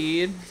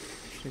succeed.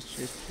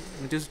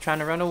 Medusa's trying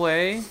to run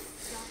away.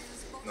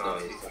 No,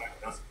 he's back.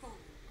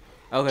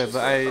 Okay,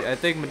 but I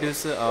think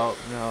Medusa. Oh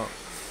no.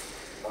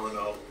 Oh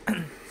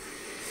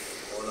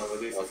no,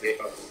 Medusa. Okay.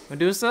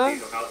 Medusa?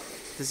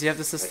 Does he have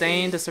to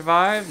sustain to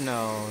survive?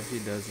 No, he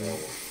doesn't.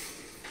 Alright.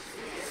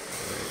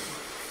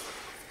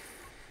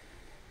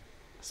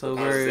 So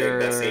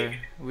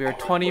we're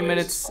 20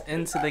 minutes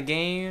into the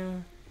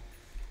game.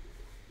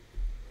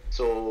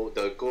 So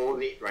the goal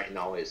lead right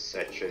now is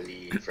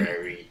actually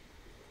very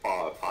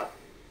far apart.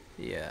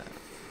 Yeah.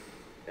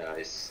 Yeah,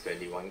 it's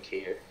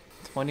 21k.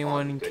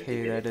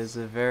 21k, that is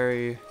a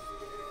very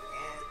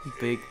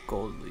big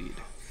gold lead.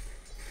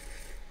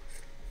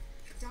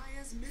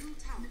 Dire's middle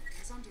tower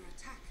is under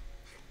attack.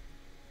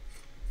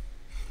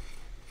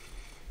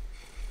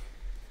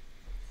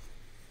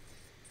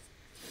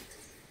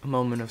 A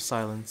moment of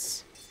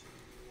silence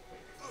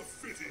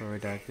for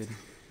Redacted.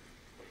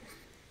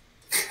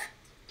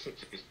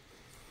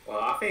 Well,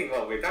 I think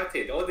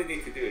Redacted, all they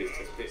need to do is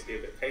just be a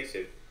bit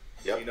patient.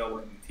 Yep. You know,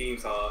 when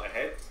teams are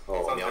ahead.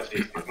 Oh, sometimes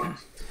Meowshi.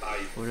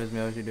 What is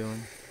Meowshi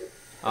doing?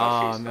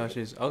 Meowshi's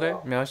Meowshi's okay.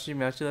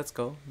 Meowshi, let's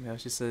go.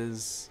 Meowshi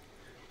says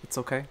it's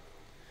okay.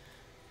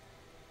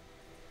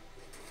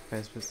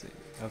 Okay,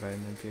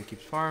 and then Pia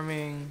keeps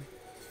farming.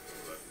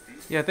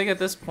 Yeah, I think at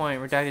this point,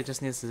 Redacted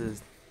just needs to,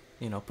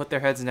 put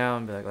their heads down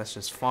and be like, let's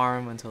just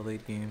farm until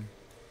late game,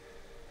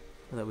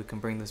 so that we can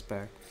bring this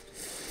back.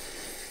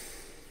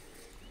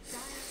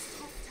 Dire's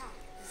top tower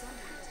is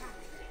under attack.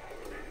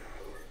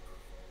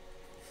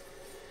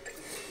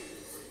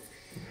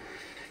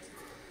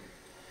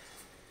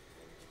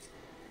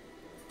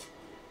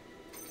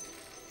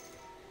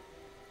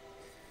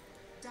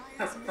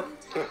 Dire's middle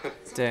tower is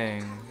under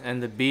Dang, attack.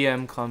 and the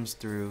BM comes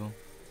through.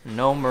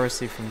 No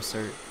mercy from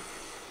Cert.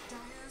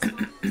 Dire's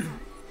bottom tower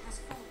has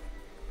fallen.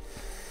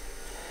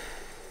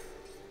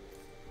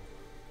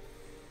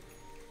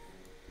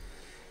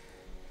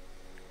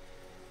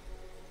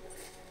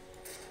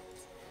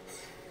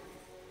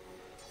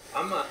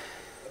 I'm a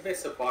bit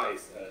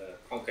surprised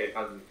Concave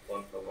hasn't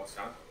gone for Watch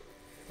Out.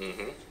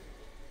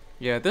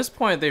 Yeah, at this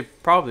point they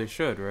probably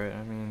should, right?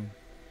 I mean,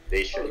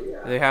 They should.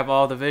 they have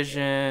all the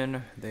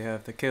vision, they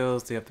have the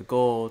kills, they have the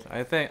gold.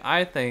 I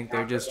think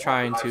they're just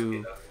trying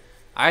to.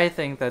 I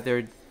think that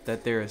they're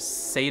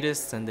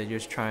sadists and they're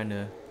just trying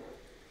to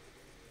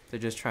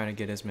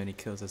get as many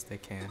kills as they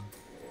can.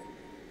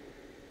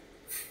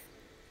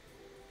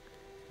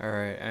 All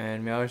right,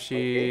 and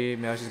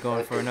Meowshi's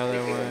going for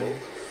another one.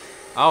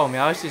 Oh,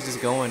 Meowshi's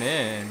just going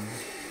in.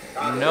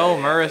 No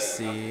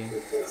mercy.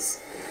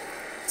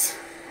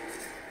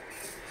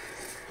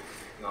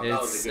 No,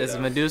 that was a good It's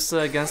Medusa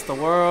against the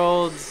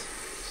world.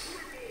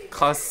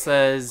 Cuss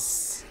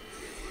says,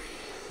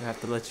 I have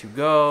to let you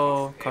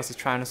go. Cuss is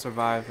trying to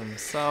survive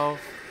himself.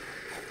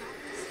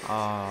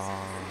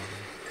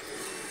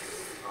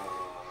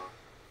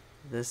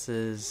 This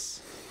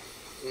is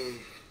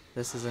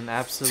Mm. an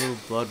absolute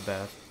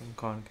bloodbath in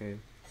Concave.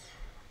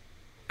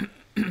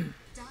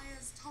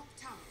 Dire's top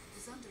tower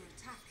is under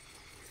attack.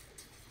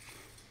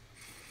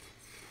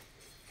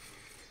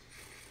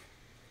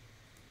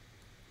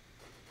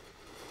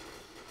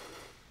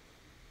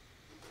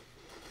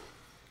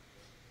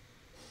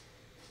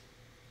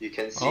 You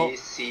can see Oh.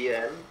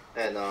 CN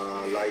and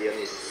Lion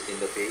is in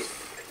the base.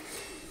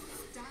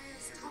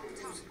 Dire's top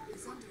tower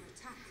is under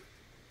attack.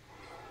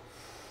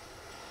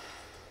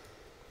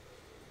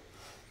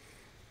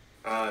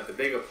 The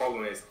bigger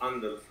problem is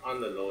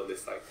underload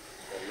is like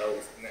the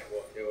lowest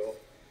network error.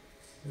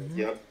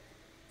 Yep.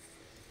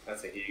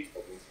 That's a huge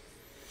problem.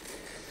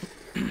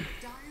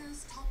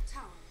 Dire's top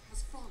tower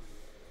has fallen.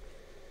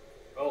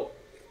 Oh.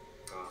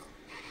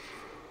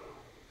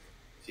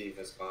 Chief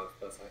has gone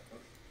first icon.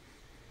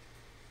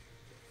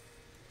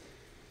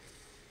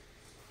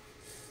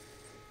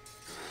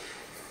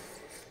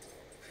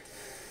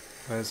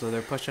 Alright, so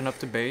they're pushing up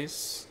to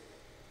base.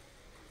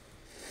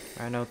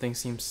 I know things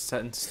seem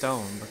set in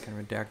stone, but can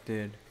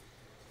Redacted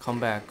come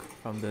back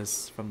from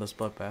this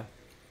bloodbath?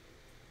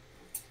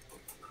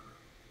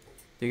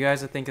 Do you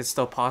guys think it's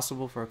still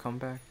possible for a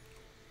comeback?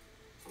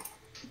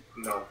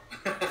 No.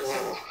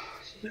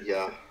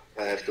 Yeah,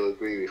 I have to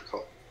agree with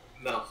Cobb.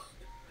 No.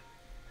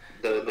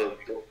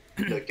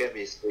 The gap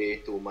is way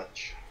too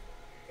much.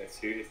 That's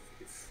huge.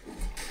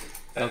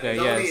 Okay,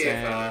 it's yes, only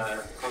and-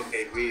 if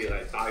Concave really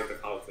like dive the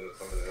fountain or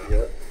something like that.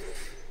 Yep.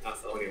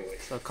 That's the only way.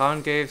 So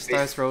Concave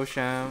starts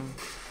Rosham.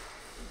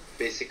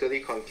 Basically,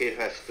 Concave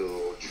have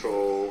to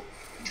throw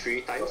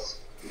 3 times.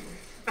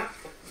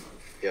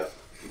 Yeah.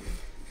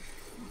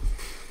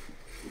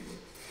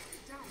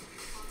 Dire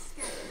are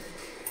scared.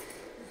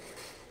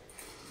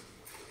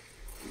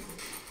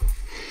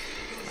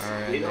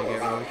 Alright, You they know get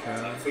about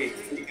Rosham.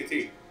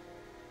 3-2-2?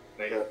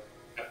 Like,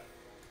 Yeah.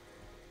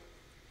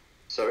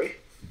 Sorry?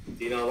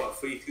 do you know what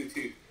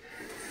 3-2-2?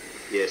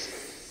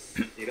 Yes.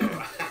 You know?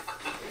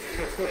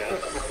 Yeah.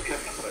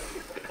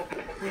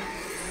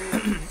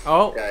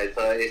 Oh! Yeah, it's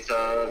a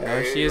There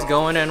very she is long-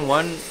 going in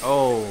one.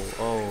 Oh,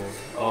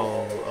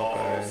 Oh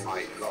okay.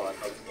 my god.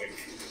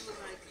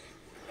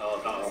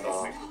 Oh, that was so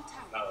quick.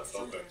 That was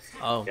so quick.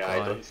 Oh, Yeah, I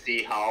god. don't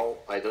see how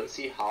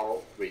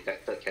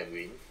Redacted can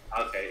win.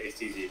 Okay, it's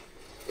GG.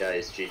 Yeah,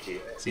 it's GG.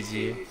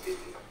 GG.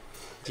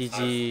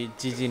 GG.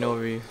 GG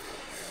Nori.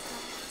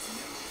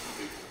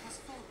 Has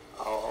fallen.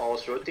 I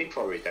was rooting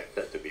for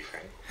Redacted, to be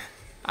frank.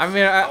 I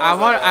mean,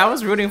 I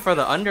was rooting for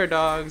the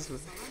underdogs.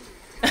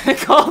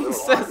 Colin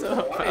says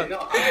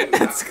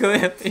it's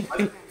clearly I just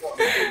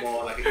want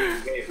more like a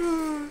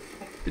game.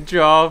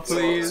 draw,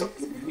 please. So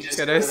we just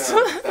Can gonna I s-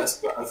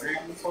 best of 3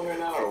 on this one right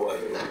now, or what?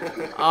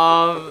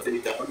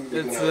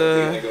 It's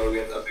go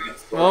against, up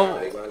against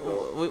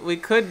well, we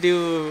could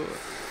do.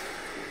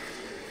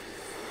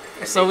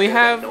 So we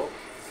have.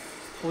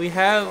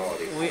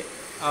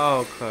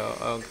 Oh,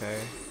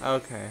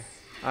 okay.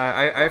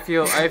 I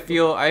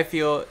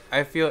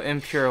feel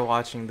impure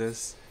watching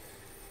this.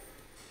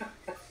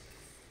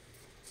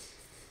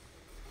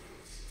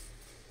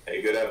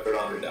 Hey, good effort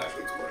on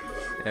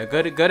Redacted. Yeah,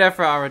 good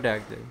effort on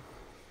Redacted.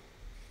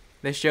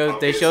 They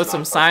showed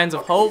some signs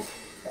of hope,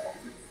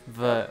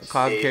 but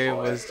Concave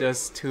was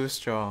just too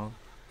strong.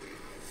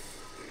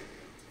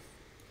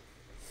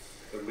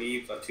 The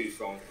Reaves are too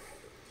strong.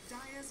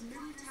 Dire's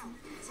middle tower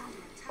is under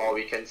attack. Or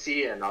we can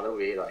see another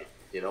way, like,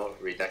 you know,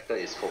 Redacted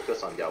is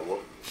focused on their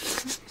work.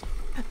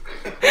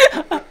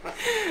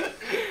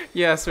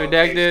 Yes,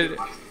 Redacted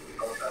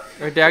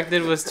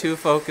was too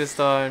focused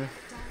on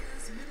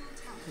Dire's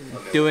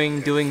middle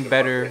tower doing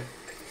better.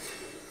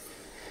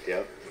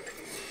 Yep.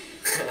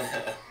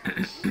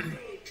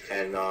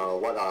 And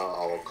what are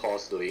our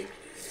cores doing?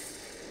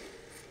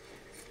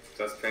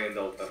 Just playing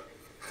Dota.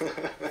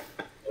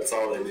 That's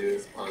all they do,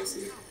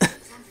 honestly. is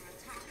under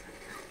attack.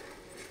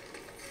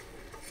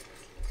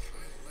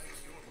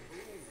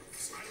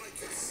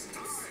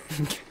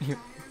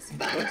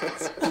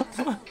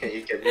 Can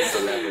you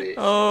elaborate?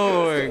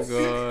 Oh my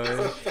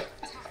god.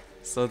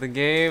 So the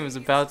game is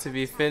about to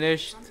be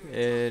finished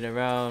in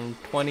around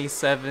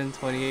 27,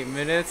 28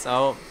 minutes.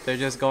 Oh, they're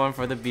just going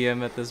for the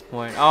BM at this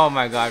point. Oh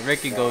my god,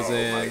 Ricky goes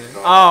in.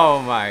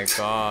 Oh my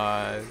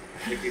god.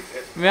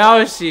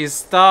 Meowshi,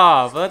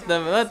 stop. Let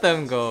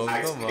them go.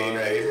 Max Come Payne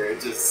right on. here,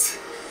 just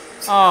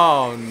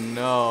Oh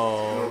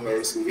no no.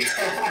 mercy.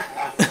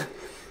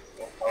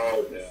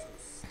 Oh yeah.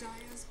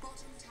 Dire's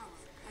bottom tower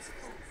has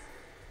fallen.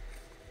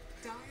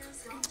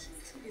 Dire's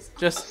ancient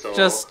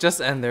is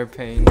Just end their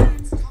pain.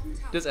 Dire's top tower.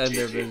 Just end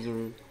their GG.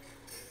 misery.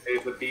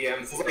 It's the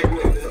BM. It's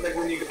like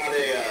when you got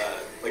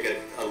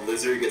a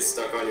lizard gets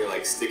stuck on your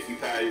like sticky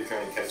pad, you're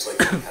trying to catch like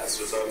a pest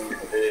or something,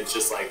 and then it's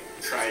just like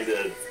trying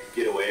to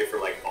get away for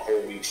like a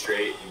whole week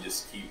straight. You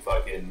just keep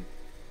fucking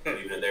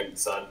leaving it there in the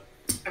sun.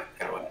 Kind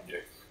of what I do.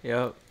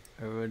 Yep,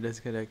 everyone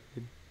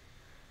disconnected.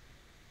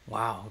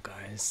 Wow,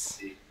 guys.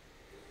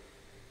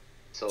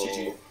 So,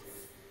 GG.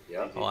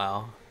 yeah.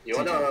 Wow. You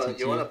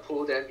wanna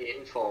pull them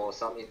in for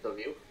some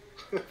interview?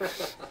 I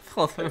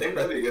think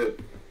that'd be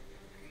good.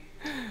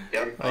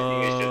 Yep, I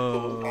think we should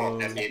pull all of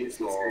them in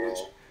for.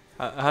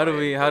 How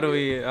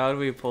do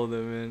we pull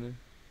them in?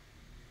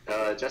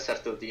 Just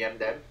have to DM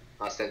them,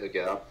 ask them to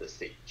get up the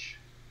stage.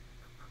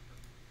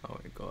 Oh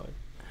my god.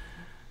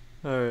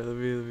 Alright, let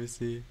me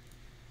see.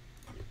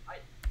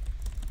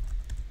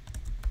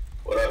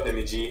 What up,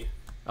 Hemi G?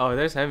 Oh,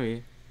 there's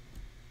Hemi.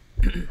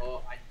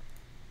 Oh,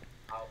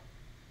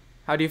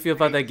 How do you feel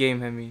about that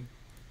game, Hemi?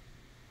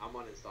 I'm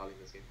uninstalling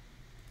this game.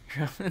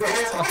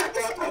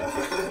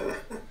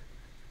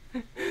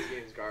 This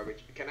game's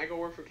garbage. Can I go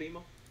work for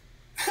Klimo?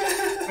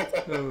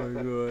 Oh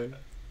my god.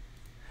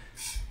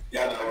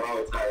 Yeah, no, we're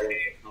all tired.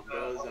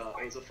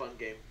 It was a fun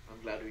game.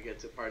 I'm glad we get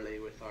to parlay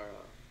with our,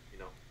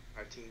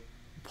 our team.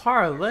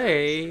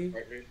 Parlay?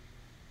 Partners.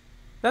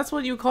 That's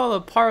what you call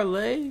a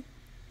parlay?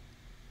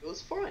 It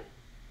was fun.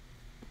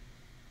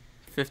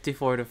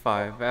 54 to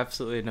 5.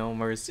 Absolutely no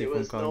mercy It from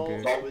was no-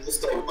 Concave. Well,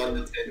 just a 1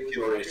 to 10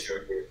 kill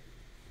ratio here.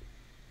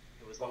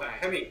 It was Well, not.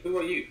 Hemi, who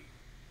are you?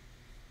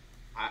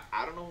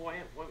 I don't know who I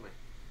am. What am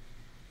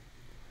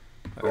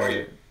I? Who are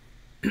you?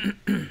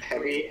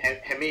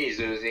 Hemi is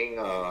using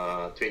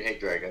Twin Head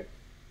Dragon.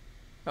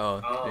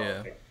 Oh, Oh, yeah.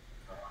 okay.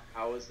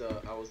 I was the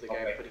guy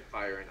Okay. putting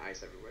fire and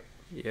ice everywhere.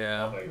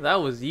 Yeah, Okay. that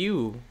was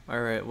you.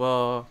 Alright,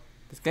 well,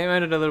 this game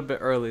ended a little bit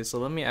early, so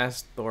let me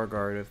ask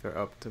Thorguard if they're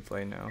up to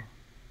play now.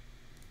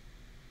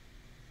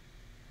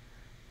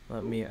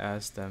 Let me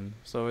ask them.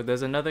 So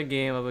there's another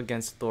game up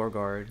against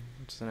Thorguard,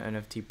 which is an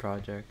NFT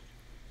project,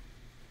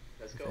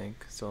 Let's I go.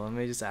 think. So let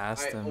me just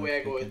ask Alright, them. away I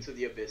if they go can- into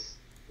the abyss.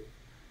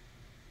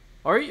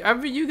 Or I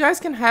mean, you guys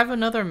can have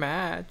another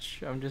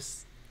match. I'm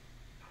just,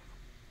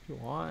 if you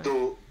want.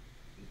 Do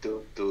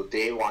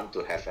they want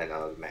to have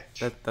another match?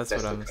 That's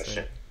what the I'm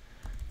question.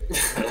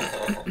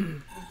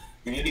 saying.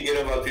 We need to get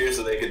them up here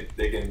so they can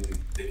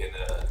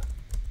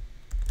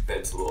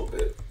vent a little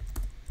bit.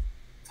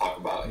 Talk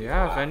about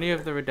Yeah, if any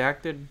of the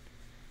redacted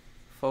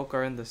folk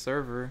are in the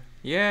server.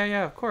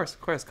 Yeah, of course.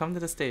 Come to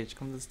the stage.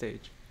 Come to the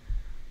stage.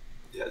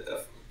 Yeah,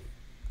 definitely.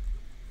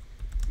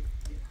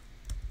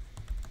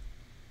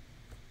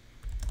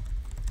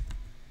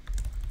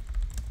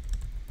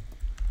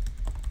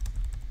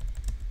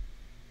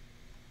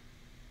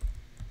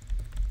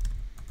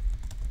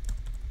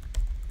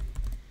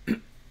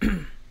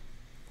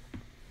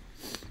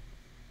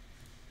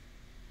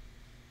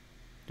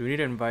 Do we need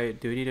to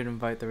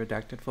invite the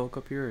redacted folk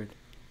up here, or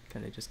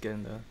can they just get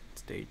in the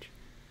stage?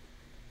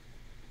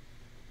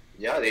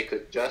 Yeah, they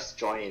could just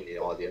join in the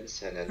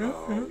audience and then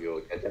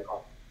we'll get them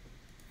up.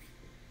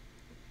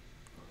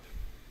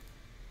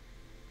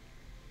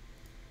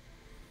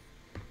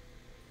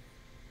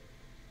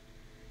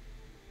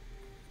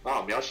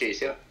 Oh, Miaoshi is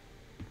here.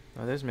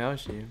 Oh, there's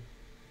Miaoshi.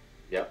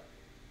 Yep.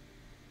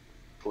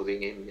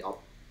 Pulling him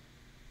up.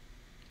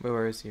 Wait,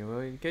 where is he?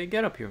 Well,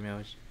 get up here,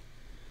 Miaoshi.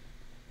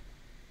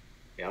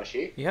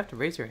 Miaoshi? You have to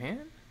raise your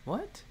hand?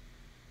 What?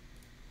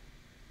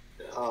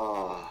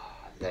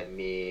 Let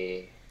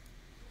me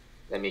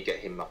get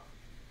him up.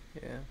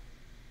 Yeah.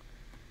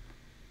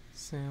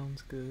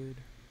 Sounds good.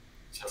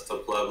 Just a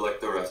pleb like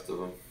the rest of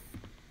them.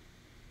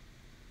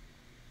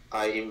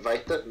 I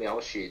invited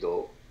Miaoshi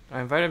though.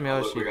 I invited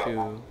look, Miaoshi we got too.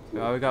 one.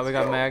 We got Let's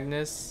go.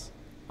 Magnus.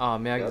 Oh,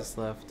 Magnus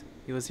left.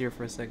 He was here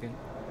for a second.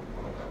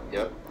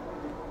 Yep.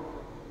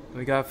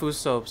 We got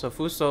Fusop. So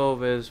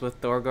Fusop is with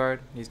Thorguard.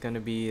 He's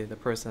gonna be the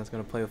person that's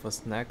gonna play with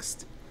us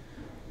next.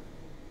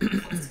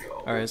 Let's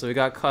go. All right, so we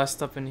got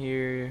Cust up in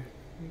here.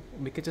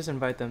 We could just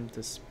invite them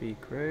to speak,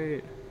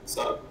 right?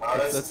 So,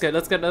 Let's get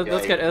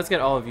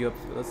all of you up.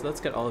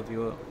 Let's get all of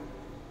you up.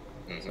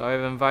 So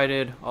I've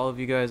invited all of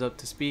you guys up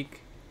to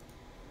speak.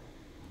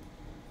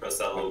 press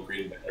that little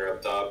green banner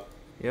up top.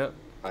 Yep.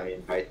 I'm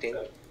inviting.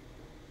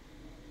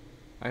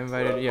 I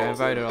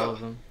invited all of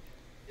them.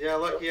 Yeah,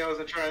 lucky I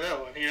wasn't trying that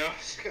one,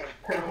 Just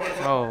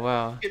gotta Oh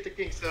wow. get the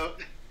kinks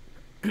out.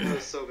 That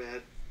was so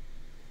bad.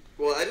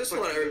 Well, I just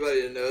want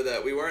everybody to know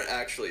that we weren't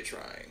actually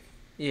trying.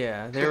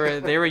 Yeah,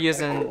 they were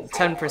using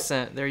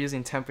 10%. They were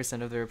using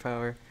 10% of their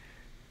power.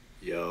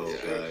 Yo,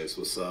 guys,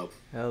 what's up?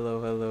 Hello,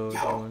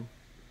 everyone.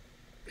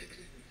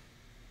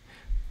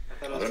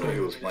 I don't know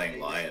who was playing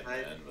Lion,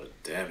 man, but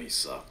damn, he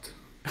sucked.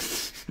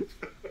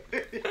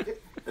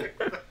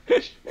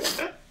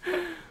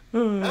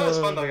 That was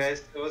fun though,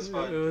 guys. It was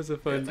fun. It was a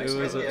fun. Yeah, thanks It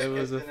was for a, having it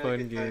us. was a Yeah, fun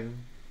good time. game.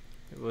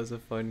 It was a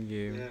fun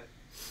game.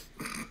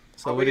 Yeah.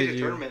 So How what big did is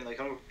you? your tournament? Like,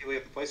 how many people you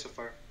have to play so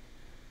far?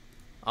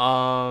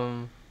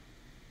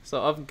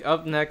 So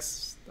up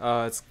next,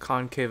 it's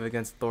Concave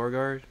against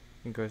Thorguard.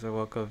 You guys are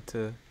welcome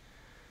to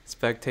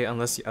spectate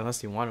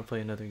unless you want to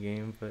play another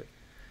game, but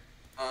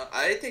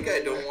I think I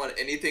don't want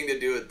anything to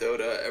do with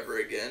Dota ever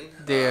again.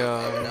 Damn.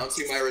 I'm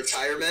announcing my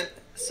retirement,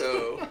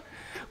 so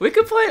we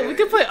could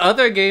play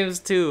other games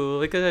too.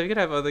 We could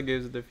have other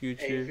games in the Hey, if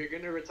future. you're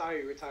gonna retire,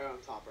 you retire on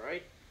top,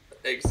 alright?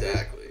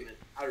 exactly.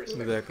 I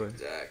respect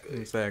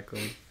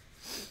Exactly.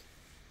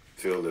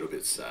 Feel a little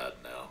bit sad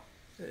now.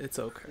 It's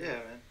okay. Yeah,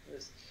 man.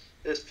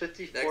 It's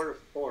 54 to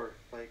 4.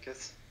 Like,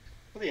 it's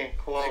Really ain't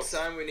Next close.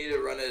 time we need to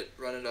run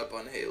it up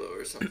on Halo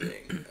or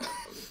something.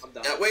 I'm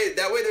down. That way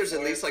there's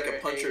at least like a Or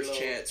puncher's Halo.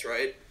 chance,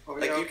 right? Oh,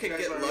 Like yeah, you can guys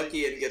get wanna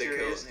lucky really and get a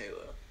kill serious? in Halo.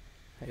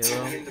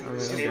 Halo. Get the Okay,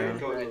 Crusader, okay.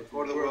 go to the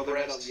We're bred on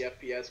wilderness. the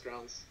FPS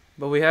grounds.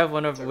 But we have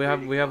one of It's our we have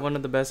breeding one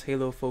of the best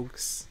Halo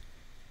folks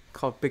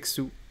called Big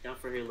Soup. Down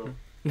for Halo.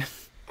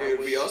 Dude,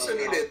 we also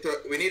need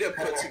to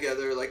put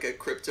together like a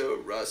crypto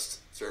Rust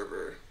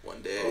server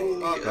one day.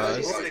 Oh, because God.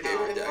 it's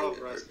Concave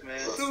Redacted. Rust, man.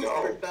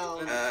 Super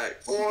down.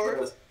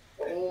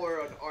 Or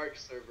an ARC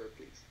server,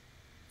 please.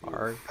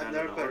 Arg. I've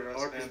never played Rust,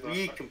 Arc man, is but-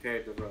 weak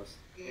compared to Rust.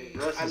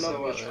 Rust I is love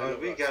so much Rust. fun.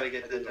 We gotta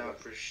get I that love down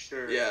Rust. for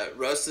sure. Yeah,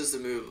 Rust is the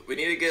move. We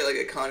need to get like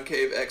a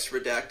Concave X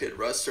Redacted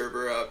Rust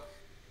server up,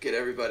 get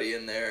everybody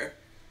in there,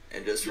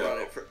 and just run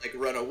it for like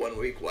run a 1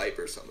 week wipe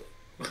or something.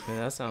 Yeah,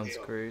 that sounds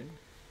great.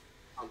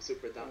 I'm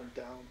super down. I'm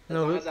down. As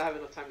No, long we- as I have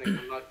enough time to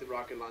unlock the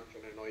rocket launcher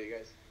and annoy you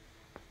guys.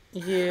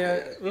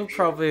 Yeah, we'll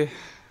probably.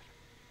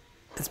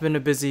 It's been a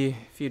busy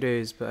few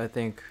days, but I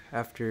think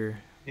after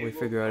we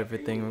figure out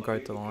everything in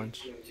regard to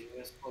launch.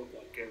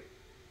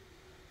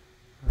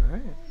 All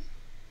right.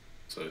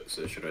 So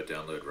should I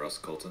download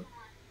Rust, Colton?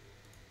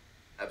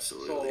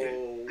 Absolutely.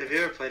 So, Have you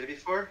ever played it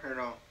before or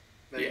no?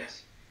 Yeah.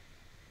 Yes.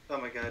 Oh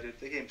my god, dude,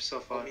 the game's so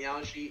fun.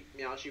 Miyashi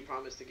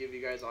promised to give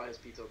you guys all his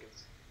P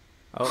tokens.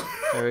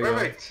 Oh, there we go.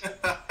 Perfect.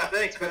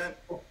 Thanks, man.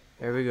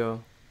 There we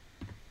go.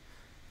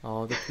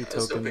 All the P I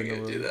was token hoping in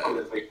you'd the do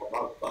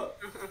world. that.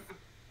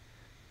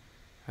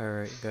 All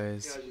right,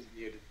 guys. Miyaji's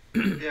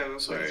muted. Yeah,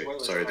 Sorry,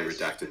 the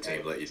redacted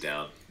team let you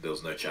down. There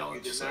was no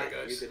challenge. You Sorry,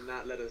 did guys.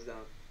 not let us down.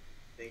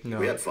 Thank you. No,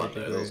 We had fun thank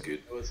you, though. That was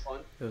great. good. It was fun.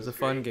 It was a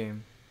fun great.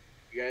 game.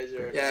 You guys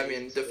are. Yeah, I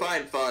mean,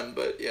 define fun,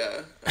 but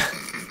yeah.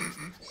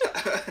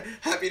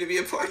 Happy to be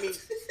a part of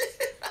it.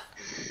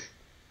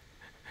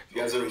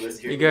 You guys are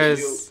listening.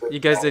 You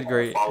guys did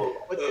great.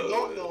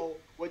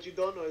 What you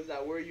don't know is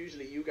that we're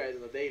usually you guys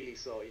in the daily,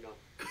 so you know,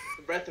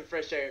 a breath of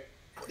fresh air.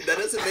 That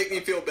doesn't make me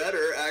feel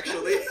better,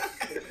 actually.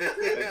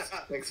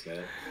 Thanks,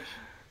 man.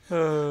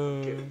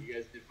 Okay, you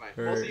guys did fine.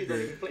 Alright, Most of you don't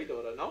great. even play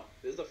Dota, no?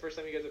 This is the first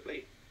time you guys have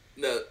played.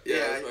 No, yeah,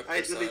 Yeah, it was my I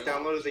first literally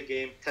time. downloaded the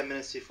game 10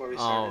 minutes before we Oh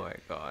started.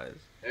 my god.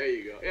 There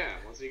you go. Yeah,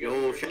 once you get.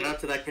 Yo, shout out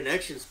to that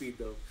connection speed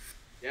though.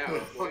 Yeah.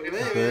 Fucking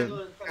well, A, man.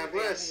 Good. God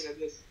bless.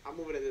 I'm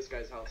moving to this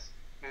guy's house.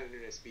 Man,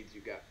 internet speeds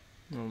you got.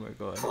 Oh my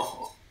god.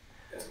 Oh.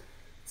 Yeah.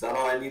 Is that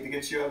all I need to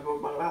get you out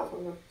of my house?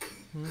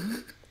 Hmm?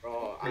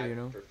 Bro, Yeah, you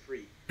know. for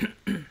free.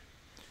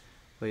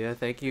 But yeah,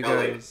 thank you No,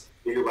 like- guys.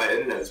 You can buy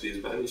internet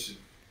speeds, man. You should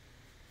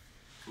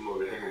come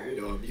over here.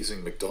 Yo, I'm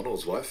using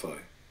McDonald's Wi-Fi.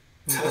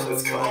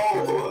 Let's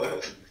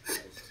go.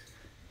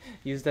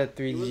 Use that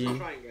He wasn't 3G.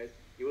 trying, guys.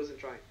 He wasn't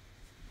trying.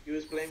 He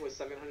was playing with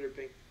 700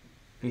 ping.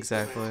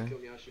 Exactly. Kill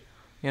Miyashi.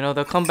 You know,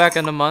 they'll come back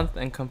in a month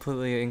and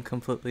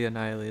completely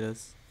annihilate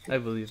us. I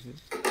believe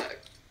it.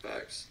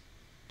 Facts.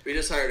 We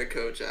just hired a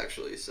coach,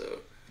 actually, so.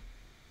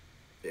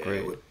 Yeah,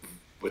 Great.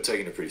 we're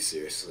taking it pretty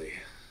seriously.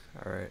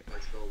 All right.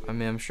 Let's go. I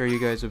mean, I'm sure you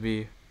guys will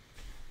be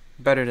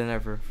better than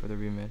ever for the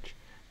rematch.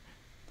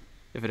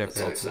 If it ever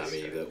Tell happens.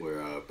 Sammy that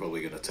we're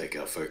probably going to take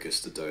our focus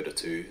to Dota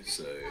 2,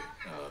 so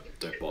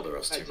don't bother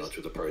us too much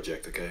with the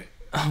project, okay?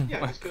 Oh Yeah,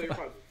 my just kill your god.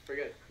 problem.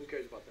 Forget it. Who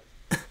cares about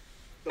that?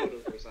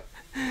 Dota for a second.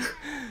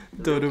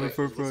 Dota What's-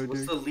 before What's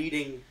project. the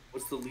leading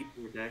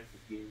redacted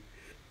game?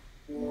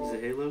 Is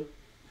it Halo?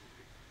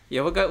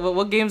 Yeah,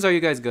 what games are you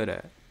guys good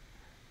at?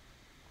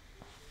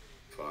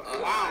 Fuck.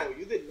 Wow,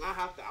 you did not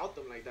have to out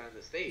them like that in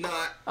the stage.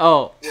 No,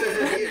 Oh,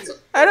 it's,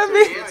 I don't for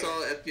mean- me, it's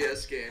all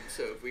FPS games,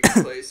 so if we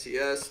can play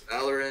CS,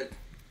 Valorant,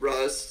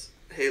 Rust,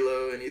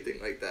 Halo,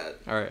 anything like that.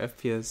 all right,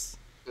 FPS.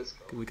 Let's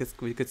go.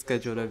 We could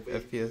schedule an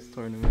FPS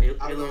tournament.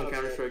 Halo and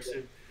Counter Strike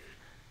soon.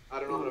 I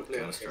don't know how to play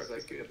on Counter-Strike PS.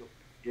 is good.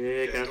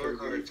 Yeah, Counter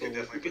Thorguard Strike. could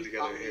definitely put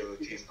together a Halo You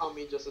team. can stop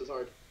me just as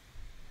hard.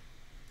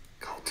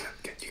 Colton,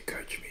 can you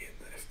coach me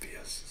in the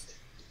FPS?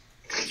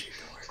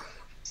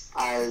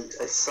 I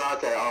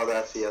suck at all the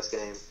FPS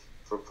games.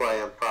 For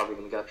play, I'm probably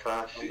gonna get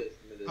trashed. Don't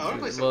listen to this. I want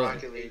to play some Well-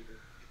 Rocket League.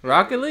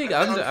 Rocket League?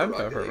 I'm I'm down for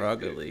down for Rocket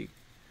Rocket League. League.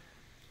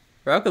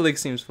 Rocket League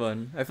seems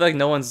fun. I feel like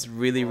no one's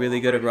really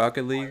good at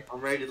Rocket League.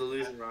 I'm ready to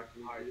lose in Rocket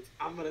League.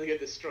 I'm gonna get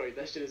destroyed.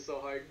 That shit is so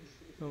hard.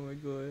 Oh my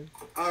god.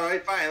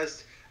 Alright, fine,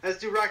 let's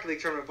do Rocket League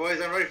tournament, boys.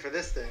 I'm ready for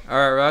this thing. All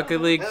right,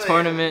 Rocket League Hell yeah.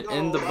 tournament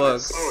in the No,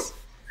 books.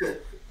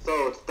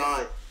 So it's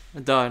done.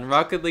 Done.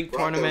 Rocket League Rocket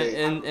tournament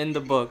League. in the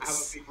I have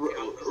books. a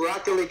big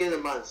Rocket League in a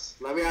month.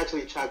 Let me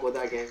actually check what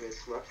that game is.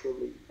 Rocket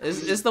League.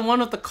 It's the one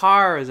with the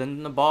cars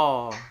and the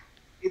ball.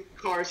 It's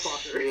car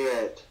soccer.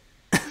 Shit.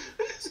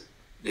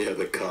 Yeah,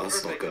 the car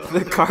Perfect. soccer.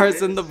 The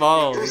cars and the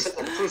balls.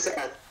 Who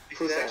said? You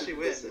could actually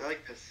win. I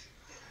like this.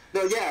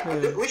 No,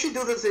 yeah, we should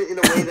do this in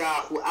a way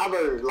that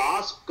whoever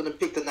lost gonna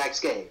pick the next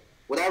game.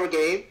 Whatever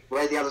game,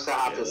 right? The other side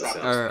have to Yeah, that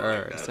accept. sounds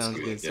Alright, That's sounds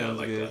good, Yeah, I sounds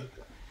like good. that.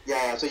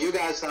 Yeah, so you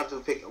guys have to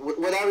pick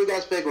whatever you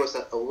guys pick.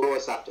 We'll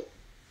accept it.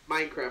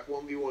 Minecraft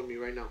 1v1 me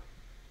right now.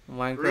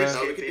 Minecraft.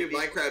 No, we can do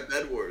Minecraft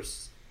Bed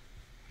Wars.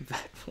 Bad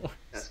boy.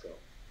 Let's go.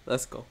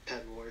 Let's go.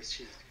 Pet Wars,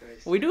 Jesus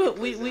Christ. We do it. Who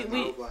plays that in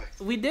We Roblox?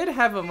 we did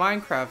have a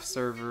Minecraft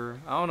server.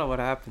 I don't know what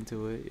happened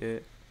to it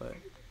yet, but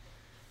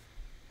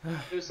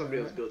There's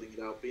somebody else building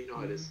it out, but you know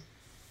how it is.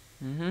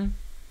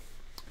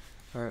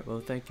 Alright, well,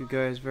 thank you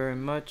guys very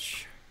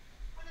much.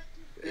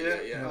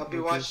 Yeah, I'll be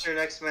watching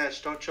your next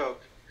match. Don't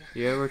choke.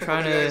 Yeah, we're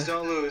trying You guys to.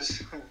 don't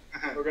lose.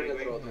 We're gonna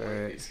throw it.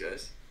 Alright. These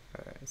guys.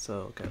 Alright, so,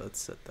 okay, let's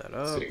set that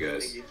up. See you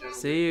guys.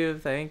 See you,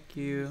 thank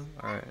you.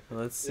 Alright,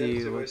 let's see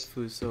Yeah, what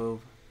Fuso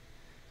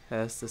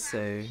has to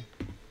say.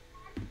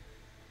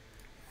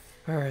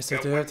 Alright, so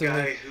Got do I one have to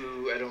guy make...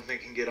 who I don't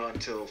think can get on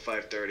till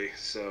 5:30.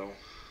 So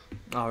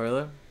Oh,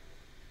 really?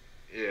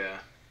 yeah.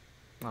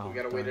 Oh, We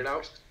gotta wait it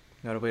out.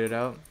 Gotta wait it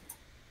out.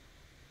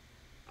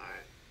 Alright.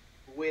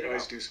 Wait it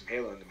Always out. do some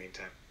Halo in the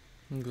meantime.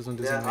 Do some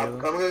Yeah, I'm Halo.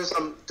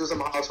 gonna do some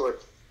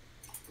housework.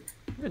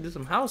 Yeah, do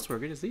some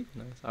housework. You're just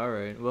eating us.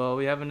 Alright, well,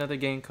 we have another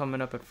game coming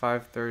up at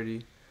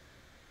 5:30.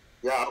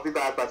 Yeah, I'll be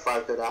back by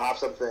 5:30. I have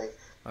something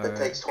that Alright.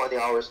 takes 20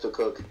 hours to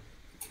cook.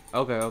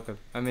 Okay, okay.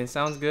 I mean,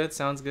 sounds good,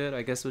 sounds good.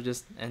 I guess we'll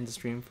just end the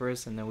stream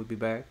first and then we'll be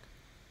back.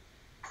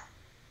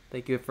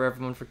 Thank you for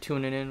everyone for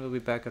tuning in. We'll be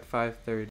back at 5:30.